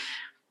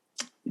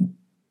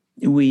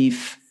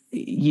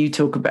you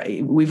talk about,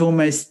 we've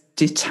almost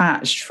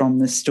detached from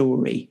the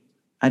story.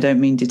 I don't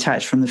mean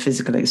detached from the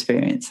physical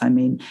experience. I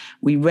mean,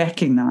 we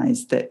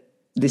recognize that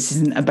this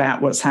isn't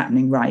about what's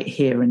happening right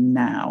here and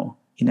now.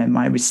 You know,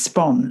 my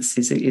response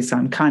is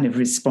I'm kind of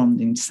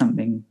responding to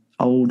something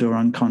old or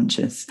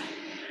unconscious.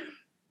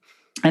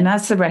 And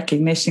as the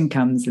recognition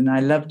comes, and I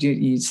loved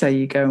you say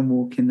you go and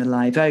walk in the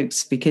live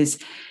oaks, because,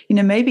 you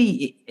know,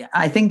 maybe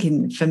I think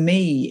for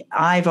me,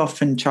 I've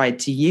often tried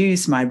to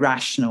use my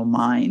rational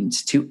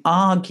mind to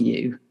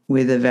argue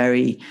with a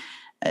very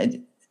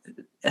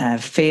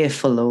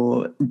fearful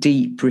or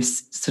deep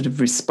sort of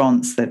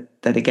response that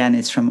again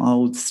is from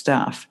old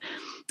stuff.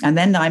 And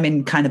then I'm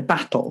in kind of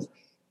battle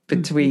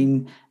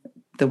between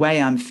the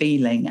way I'm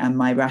feeling and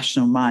my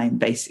rational mind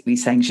basically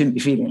saying, you shouldn't be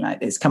feeling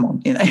like this. Come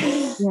on, you know.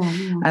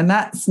 Yeah. And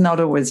that's not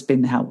always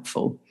been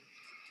helpful.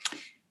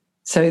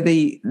 So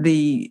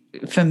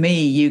for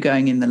me, you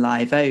going in the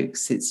live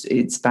oaks,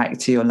 it's back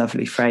to your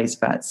lovely phrase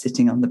about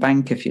sitting on the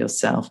bank of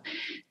yourself.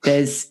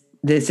 There's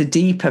a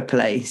deeper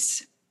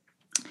place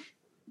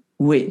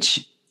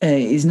which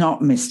is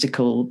not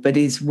mystical, but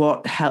is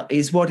what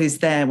is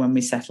there when we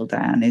settle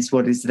down, is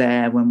what is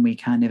there when we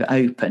kind of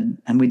open,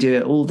 and we do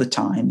it all the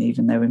time,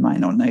 even though we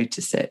might not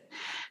notice it.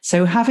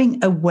 So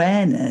having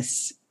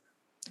awareness,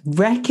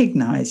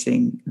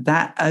 recognizing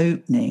that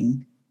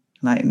opening,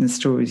 like in the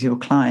story of your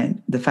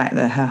client, the fact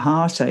that her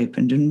heart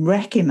opened, and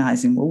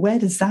recognizing, well, where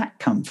does that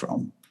come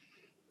from?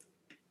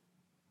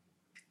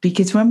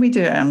 Because when we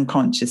do it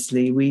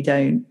unconsciously, we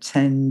don't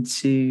tend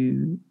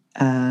to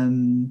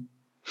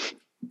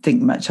think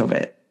much of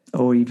it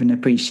or even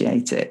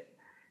appreciate it.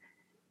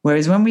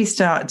 Whereas when we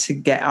start to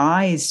get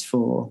eyes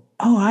for,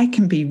 oh, I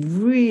can be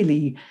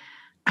really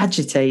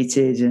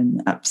agitated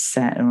and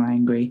upset or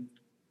angry,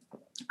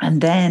 and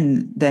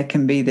then there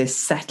can be this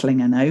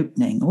settling and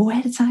opening. Well,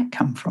 where does that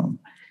come from?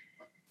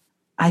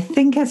 I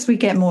think as we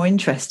get more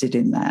interested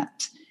in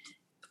that,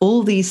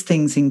 all these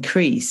things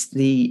increase.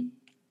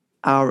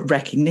 Our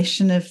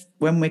recognition of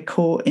when we're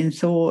caught in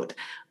thought,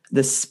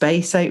 the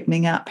space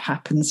opening up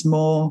happens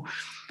more.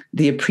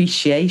 The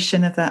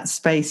appreciation of that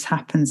space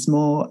happens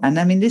more. And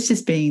I mean, this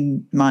has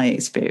been my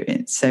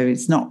experience. So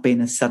it's not been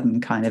a sudden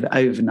kind of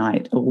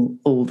overnight,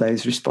 all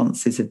those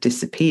responses have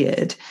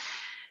disappeared,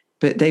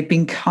 but they've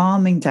been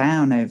calming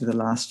down over the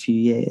last few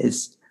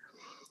years.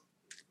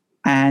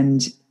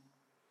 And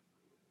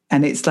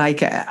it's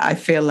like, I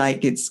feel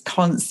like it's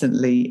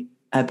constantly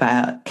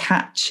about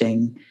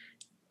catching.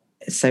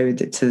 So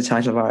to the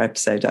title of our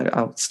episode,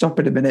 I'll stop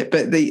in a minute,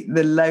 but the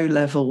low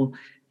level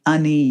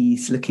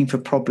unease, looking for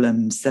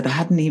problems that I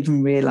hadn't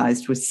even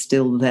realized was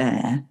still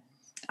there,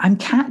 I'm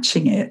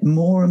catching it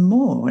more and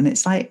more. And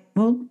it's like,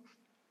 well,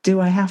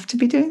 do I have to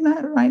be doing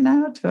that right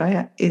now?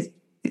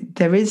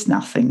 There is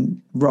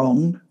nothing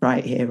wrong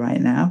right here, right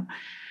now.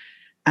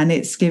 And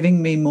it's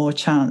giving me more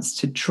chance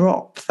to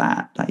drop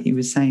that, like you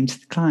were saying to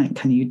the client,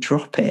 can you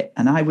drop it?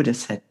 And I would have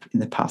said in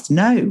the past,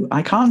 no,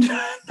 I can't.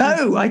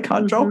 No, I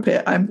can't drop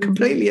it. I'm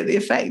completely at the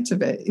effect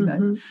of it, you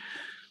know.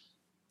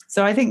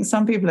 So I think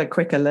some people are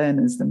quicker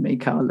learners than me,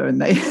 Carla, and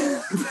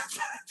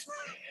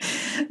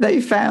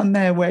they found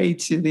their way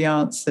to the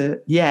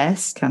answer,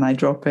 yes, can I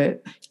drop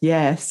it?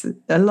 Yes,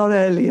 a lot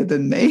earlier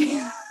than me.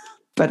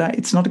 But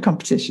it's not a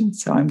competition,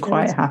 so I'm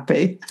quite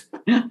happy.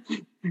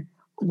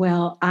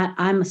 Well,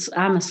 I'm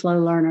a slow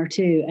learner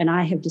too, and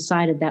I have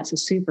decided that's a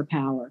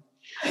superpower.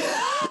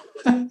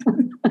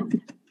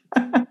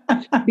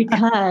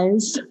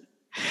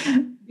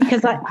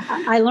 because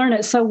I learn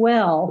it so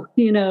well,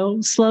 you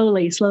know,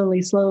 slowly.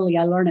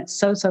 I learn it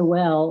so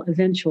well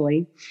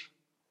eventually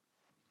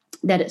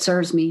that it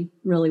serves me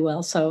really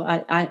well. So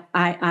I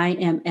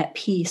am at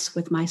peace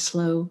with my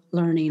slow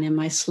learning and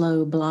my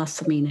slow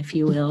blossoming, if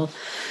you will.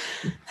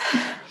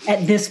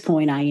 At this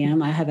point I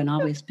am. I haven't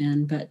always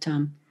been, but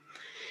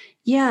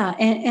yeah.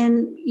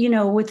 And you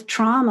know, with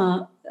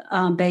trauma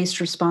based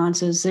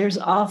responses, there's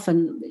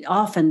often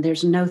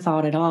there's no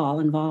thought at all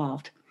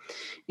involved.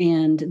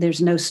 And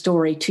there's no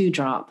story to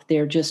drop.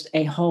 They're just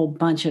a whole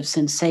bunch of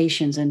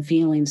sensations and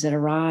feelings that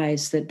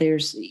arise that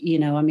there's, you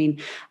know, I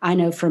mean, I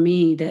know for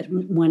me that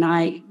when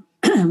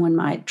when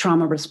my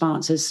trauma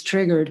response is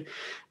triggered,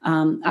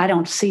 I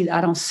don't see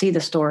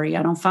the story.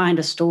 I don't find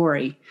a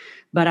story,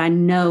 but I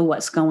know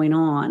what's going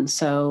on.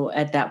 So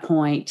at that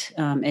point,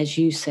 as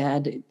you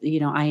said, you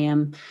know, I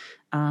am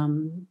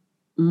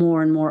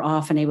more and more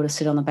often able to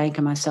sit on the bank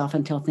of myself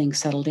until things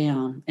settle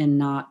down and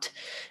not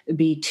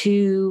be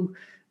too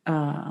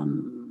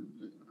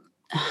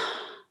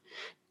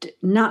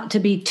not to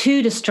be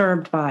too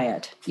disturbed by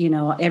it. You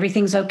know,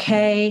 everything's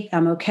okay.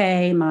 I'm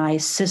okay. My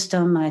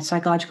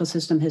psychological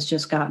system has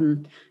just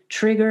gotten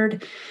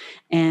triggered.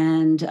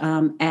 And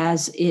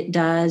as it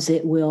does,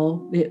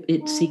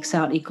 it seeks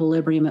out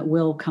equilibrium. It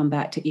will come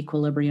back to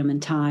equilibrium in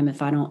time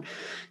if I don't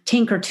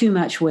tinker too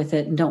much with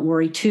it and don't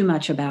worry too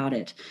much about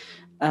it.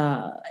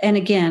 And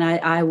again,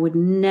 I would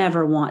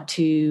never want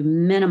to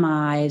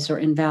minimize or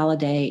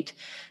invalidate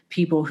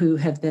people who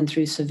have been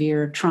through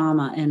severe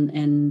trauma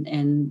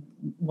and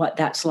what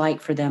that's like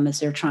for them as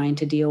they're trying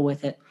to deal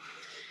with it.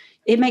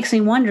 It makes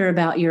me wonder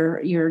about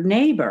your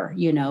neighbor,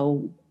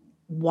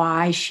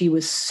 why she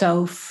was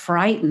so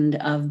frightened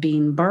of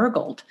being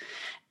burgled.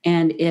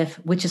 And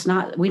which is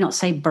not, we don't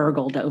say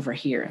burgled over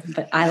here,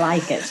 but I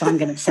like it, so I'm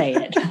going to say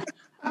it.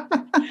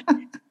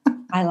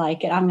 I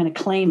like it. I'm going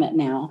to claim it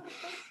now.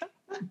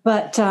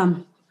 But,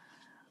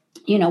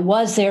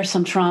 was there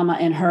some trauma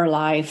in her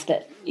life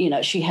that,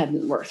 she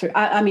hadn't worked through?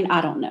 I mean, I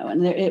don't know.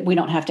 And we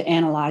don't have to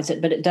analyze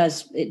it, but it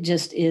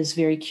just is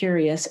very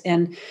curious.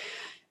 And,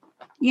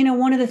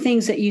 one of the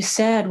things that you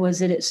said was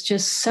that it's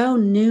just so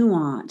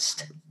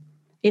nuanced.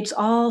 It's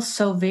all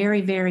so very,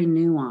 very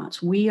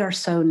nuanced. We are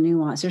so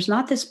nuanced. There's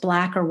not this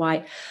black or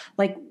white.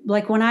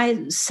 Like when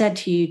I said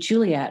to you,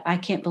 Juliet, I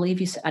can't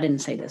believe you said, I didn't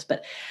say this,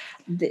 but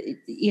that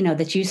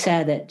you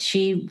said that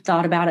she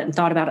thought about it and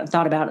thought about it and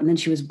thought about it, and then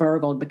she was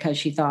burgled because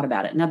she thought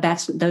about it. Now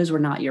those were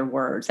not your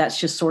words. That's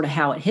just sort of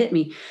how it hit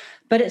me.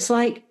 But it's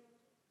like,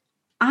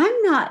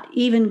 I'm not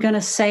even going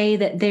to say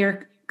that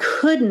there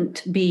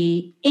couldn't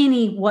be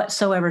any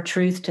whatsoever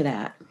truth to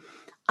that.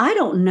 I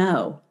don't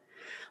know.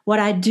 What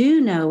I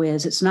do know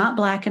is it's not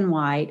black and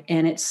white,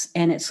 and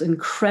it's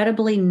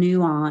incredibly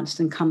nuanced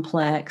and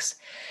complex,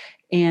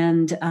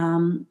 and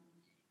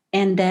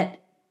that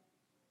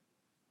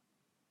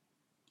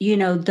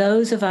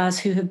those of us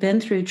who have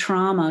been through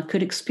trauma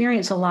could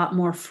experience a lot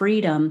more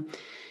freedom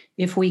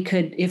if we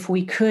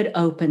could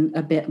open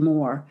a bit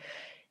more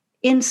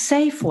in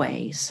safe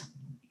ways,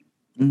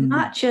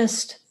 not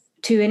just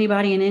to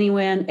anybody and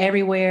anyone,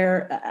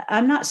 everywhere.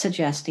 I'm not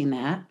suggesting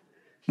that.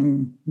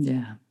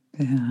 Yeah.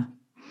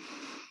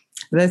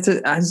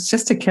 It's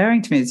just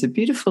occurring to me, it's a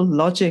beautiful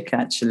logic,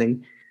 actually.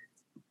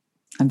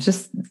 I'm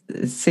just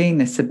seeing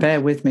this, so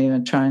bear with me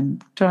and try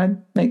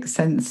and make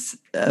sense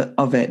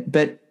of it.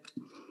 But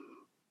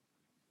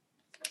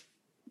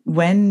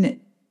when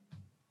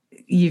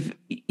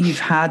you've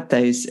had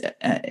those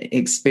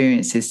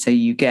experiences, so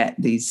you get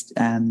these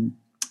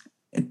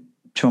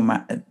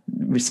trauma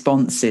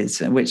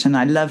responses, and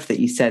I love that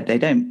you said they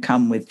don't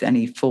come with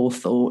any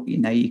forethought.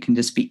 You can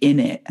just be in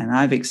it, and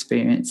I've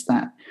experienced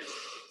that.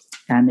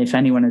 And if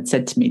anyone had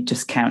said to me,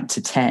 just count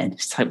to 10,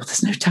 it's like, well,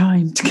 there's no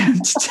time to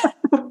count to 10.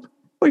 What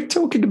are you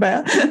talking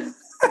about?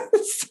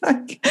 It's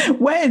like,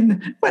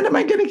 when am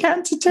I going to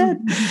count to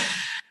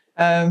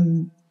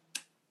 10?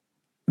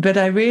 But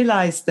I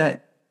realized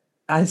that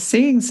I was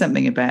seeing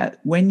something about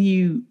when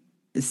you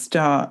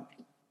start,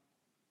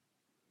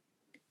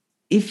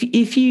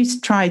 if you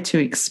try to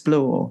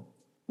explore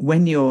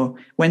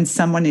when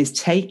someone is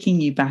taking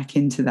you back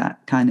into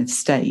that kind of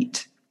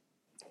state,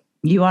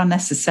 you are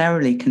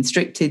necessarily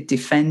constricted,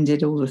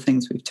 defended, all the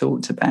things we've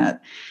talked about.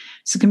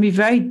 So it can be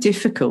very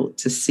difficult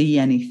to see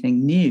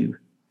anything new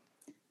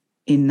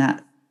in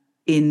that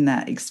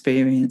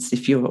experience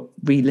if you're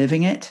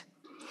reliving it.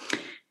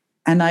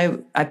 And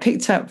I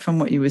picked up from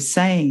what you were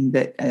saying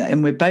that,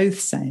 and we're both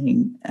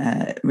saying,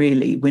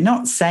 really, we're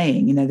not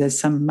saying, there's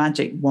some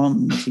magic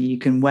wand you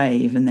can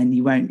wave and then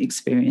you won't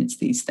experience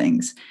these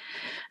things.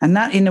 And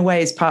that, in a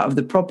way, is part of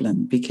the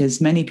problem, because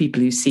many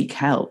people who seek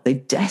help, they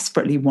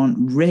desperately want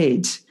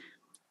rid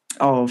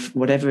of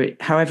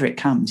however it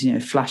comes,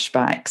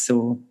 flashbacks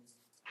or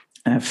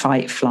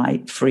fight,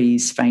 flight,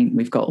 freeze, faint.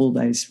 We've got all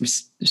those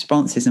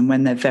responses. And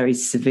when they're very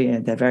severe,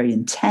 they're very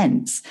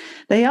intense,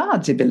 they are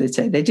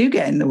debilitating. They do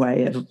get in the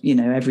way of,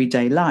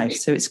 everyday life.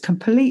 So it's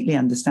completely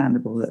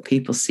understandable that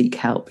people seek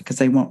help because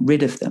they want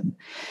rid of them.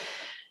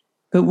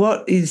 But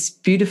what is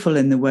beautiful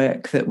in the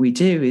work that we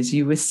do is,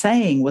 you were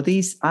saying, well,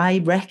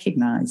 I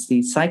recognize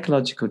these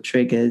psychological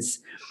triggers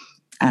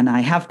and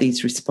I have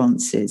these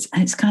responses,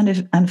 and it's kind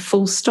of, and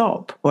full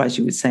stop, or as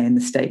you would say in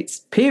the States,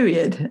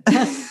 period.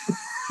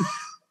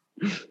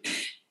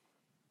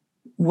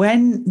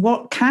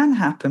 What can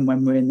happen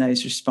when we're in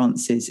those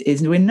responses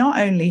is we're not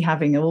only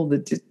having all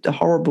the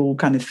horrible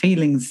kind of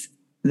feelings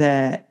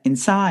there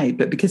inside,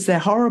 but because they're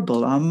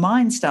horrible, our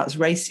mind starts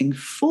racing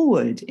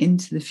forward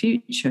into the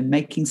future and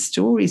making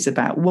stories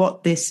about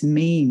what this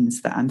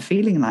means, that I'm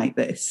feeling like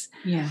this.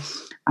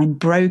 Yes. I'm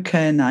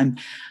broken. I'm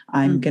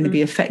going to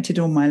be affected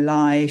all my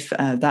life.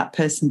 That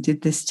person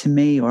did this to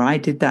me, or I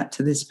did that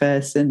to this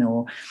person,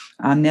 or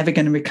I'm never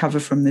going to recover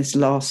from this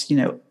loss.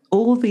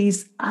 All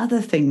these other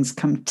things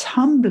come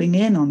tumbling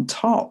in on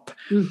top.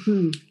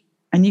 Mm-hmm.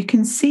 And you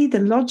can see the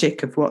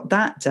logic of what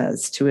that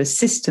does to a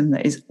system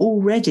that is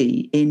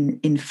already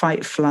in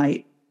fight,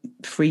 flight,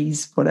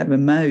 freeze, whatever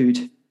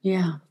mode.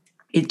 Yeah.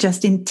 It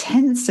just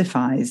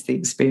intensifies the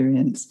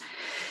experience.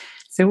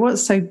 So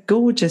what's so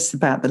gorgeous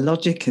about the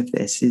logic of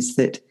this is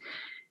that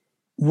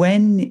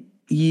when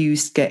you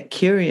get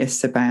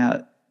curious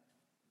about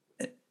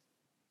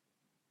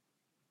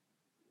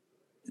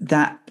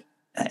that,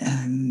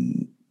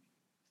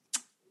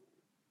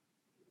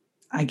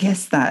 I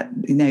guess that,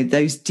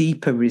 those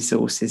deeper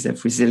resources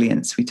of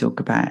resilience we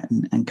talk about,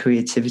 and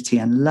creativity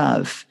and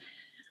love,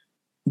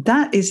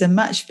 that is a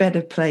much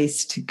better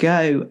place to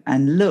go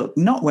and look,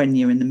 not when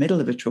you're in the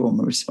middle of a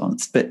trauma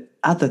response, but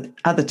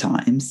other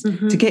times,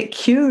 to get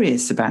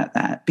curious about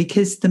that.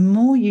 Because the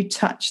more you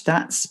touch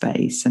that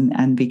space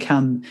and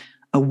become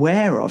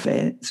aware of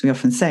it, as we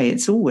often say,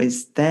 it's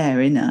always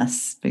there in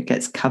us, but it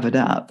gets covered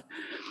up.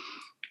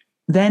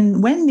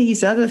 Then when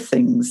these other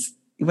things,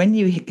 when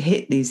you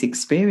hit these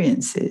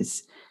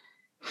experiences,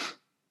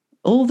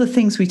 all the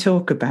things we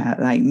talk about,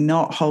 like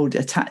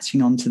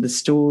attaching onto the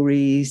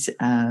stories,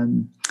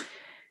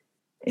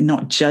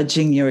 not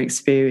judging your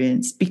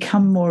experience,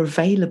 become more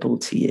available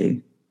to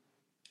you,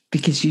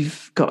 because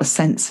you've got a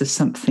sense of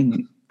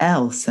something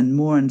else and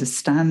more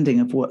understanding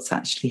of what's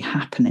actually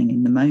happening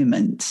in the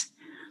moment.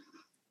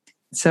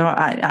 So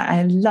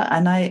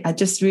I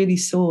just really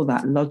saw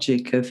that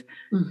logic of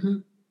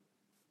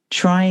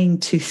trying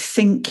to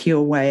think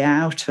your way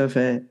out of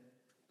a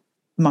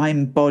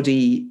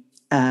mind-body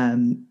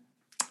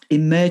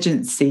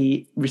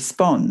emergency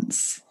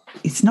response.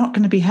 It's not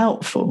going to be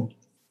helpful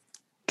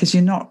because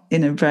you're not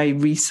in a very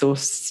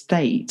resourced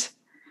state.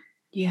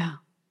 Yeah.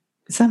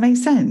 Does that make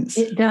sense?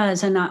 It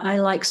does. And I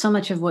like so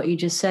much of what you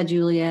just said,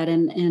 Juliet.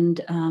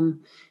 And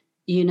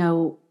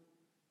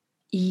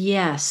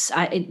yes,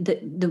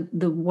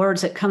 the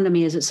words that come to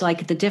me is, it's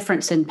like the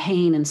difference in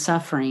pain and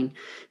suffering.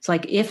 It's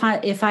like if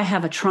I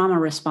have a trauma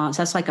response,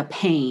 that's like a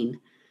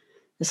pain.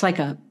 It's like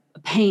a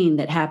pain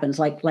that happens,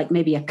 like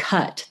maybe a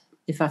cut.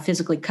 If I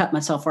physically cut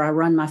myself, or I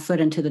run my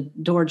foot into the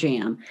door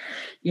jamb,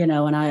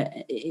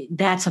 and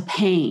that's a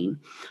pain.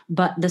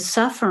 But the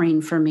suffering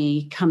for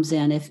me comes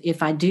in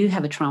if I do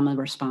have a trauma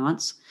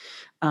response,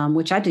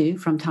 which I do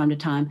from time to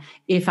time.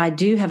 If I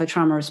do have a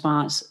trauma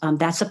response,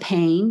 that's a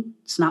pain.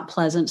 It's not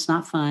pleasant. It's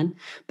not fun,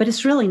 but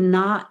it's really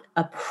not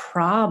a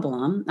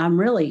problem. I'm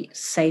really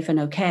safe and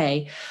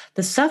okay.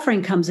 The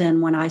suffering comes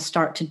in when I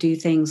start to do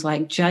things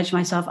like judge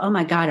myself. Oh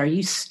my God, are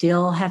you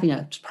still having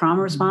a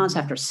trauma response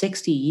after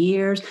 60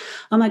 years?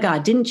 Oh my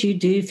God, didn't you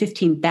do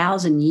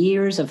 15,000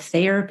 years of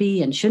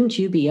therapy? And shouldn't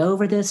you be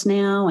over this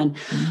now? And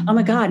oh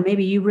my God,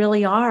 maybe you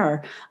really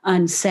are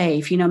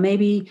unsafe.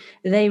 Maybe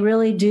they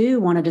really do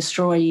want to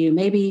destroy you.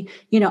 Maybe,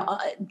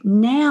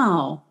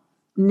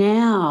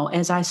 now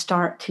as I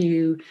start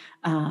to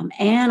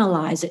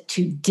analyze it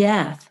to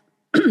death,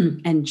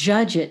 and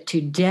judge it to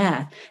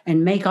death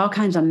and make all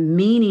kinds of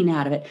meaning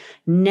out of it,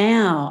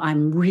 now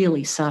I'm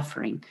really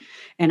suffering.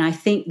 And I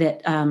think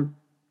that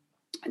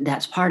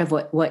that's part of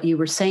what you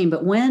were saying.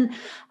 But when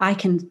I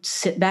can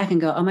sit back and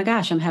go, oh my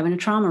gosh, I'm having a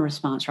trauma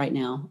response right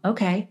now.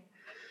 Okay.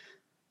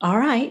 All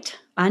right.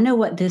 I know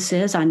what this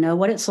is. I know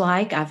what it's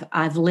like.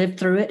 I've lived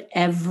through it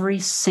every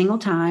single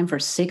time for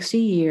 60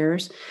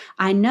 years.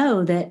 I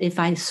know that if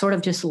I sort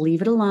of just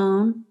leave it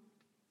alone,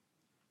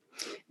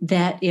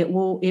 that it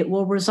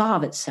will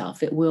resolve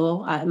itself. It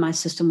will, my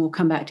system will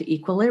come back to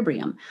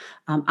equilibrium.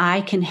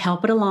 I can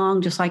help it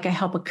along, just like I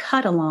help a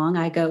cut along.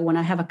 When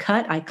I have a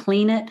cut, I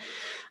clean it,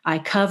 I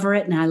cover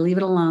it, and I leave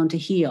it alone to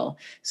heal.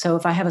 So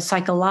if I have a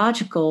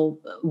psychological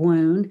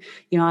wound,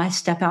 I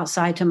step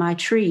outside to my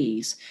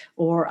trees,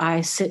 or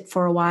I sit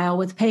for a while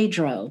with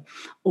Pedro,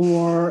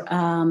 or,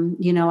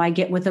 I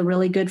get with a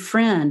really good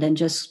friend and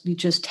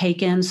just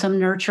take in some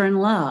nurture and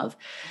love.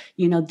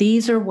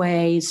 These are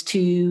ways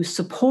to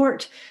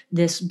support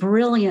this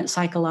brilliant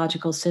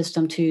psychological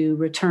system to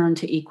return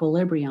to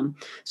equilibrium,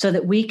 so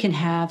that we can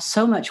have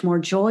so much more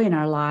joy in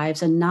our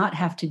lives and not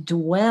have to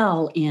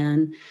dwell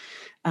in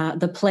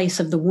the place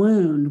of the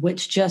wound,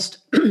 which just,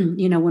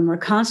 when we're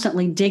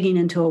constantly digging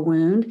into a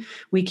wound,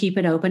 we keep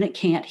it open, it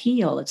can't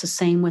heal. It's the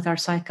same with our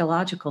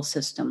psychological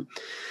system.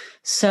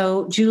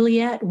 So,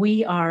 Juliet,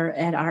 we are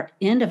at our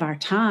end of our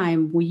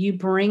time. Will you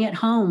bring it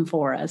home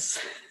for us?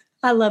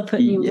 I love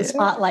putting you in the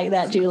spot like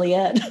that,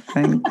 Juliet.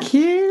 Thank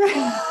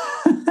you.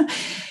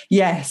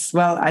 Yes.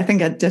 Well, I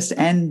think I'd just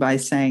end by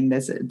saying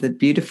there's the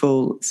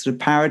beautiful sort of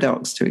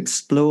paradox to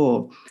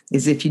explore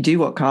is, if you do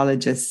what Carla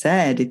just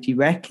said, if you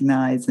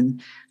recognize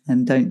and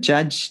don't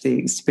judge the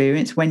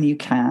experience when you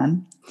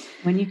can,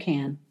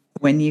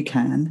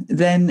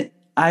 then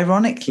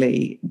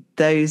ironically,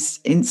 those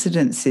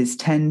incidences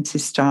tend to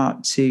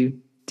start to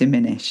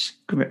diminish,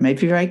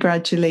 maybe very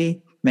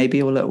gradually,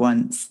 maybe all at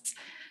once.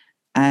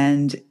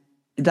 And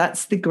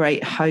that's the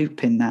great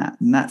hope in that.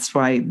 And that's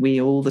why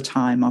we all the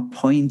time are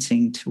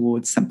pointing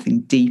towards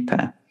something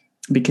deeper,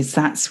 because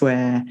that's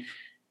where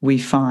we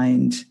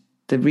find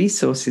the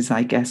resources,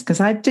 I guess, because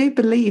I do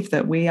believe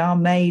that we are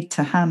made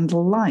to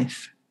handle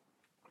life.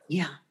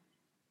 Yeah.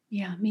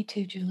 Yeah, me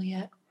too,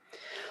 Juliet.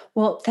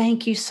 Well,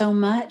 thank you so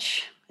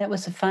much. That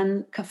was a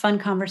fun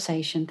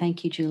conversation.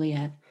 Thank you,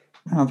 Juliet.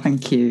 Oh,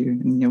 thank you.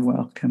 And you're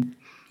welcome.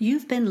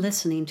 You've been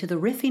listening to the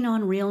Riffing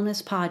on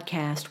Realness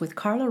podcast with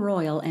Carla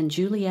Royal and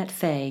Juliette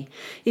Fay.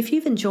 If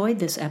you've enjoyed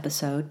this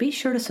episode, be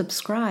sure to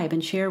subscribe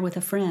and share with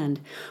a friend.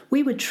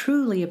 We would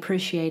truly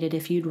appreciate it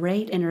if you'd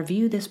rate and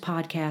review this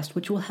podcast,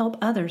 which will help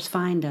others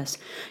find us.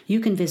 You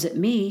can visit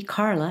me,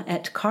 Carla,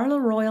 at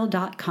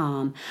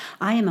carlaroyal.com.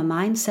 I am a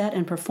mindset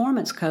and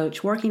performance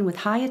coach working with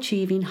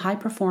high-achieving,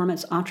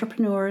 high-performance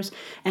entrepreneurs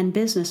and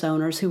business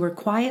owners who are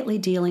quietly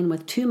dealing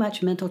with too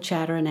much mental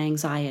chatter and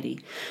anxiety.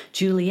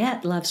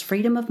 Juliette loves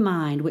freedom of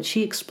mind, which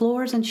she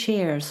explores and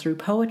shares through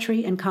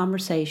poetry and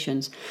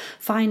conversations.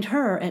 Find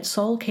her at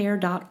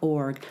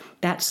soulcare.org.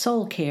 That's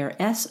soulcare,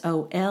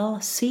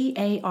 SOLCARE.org.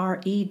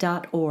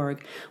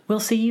 We'll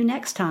see you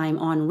next time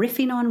on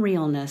Riffing on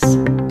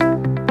Realness.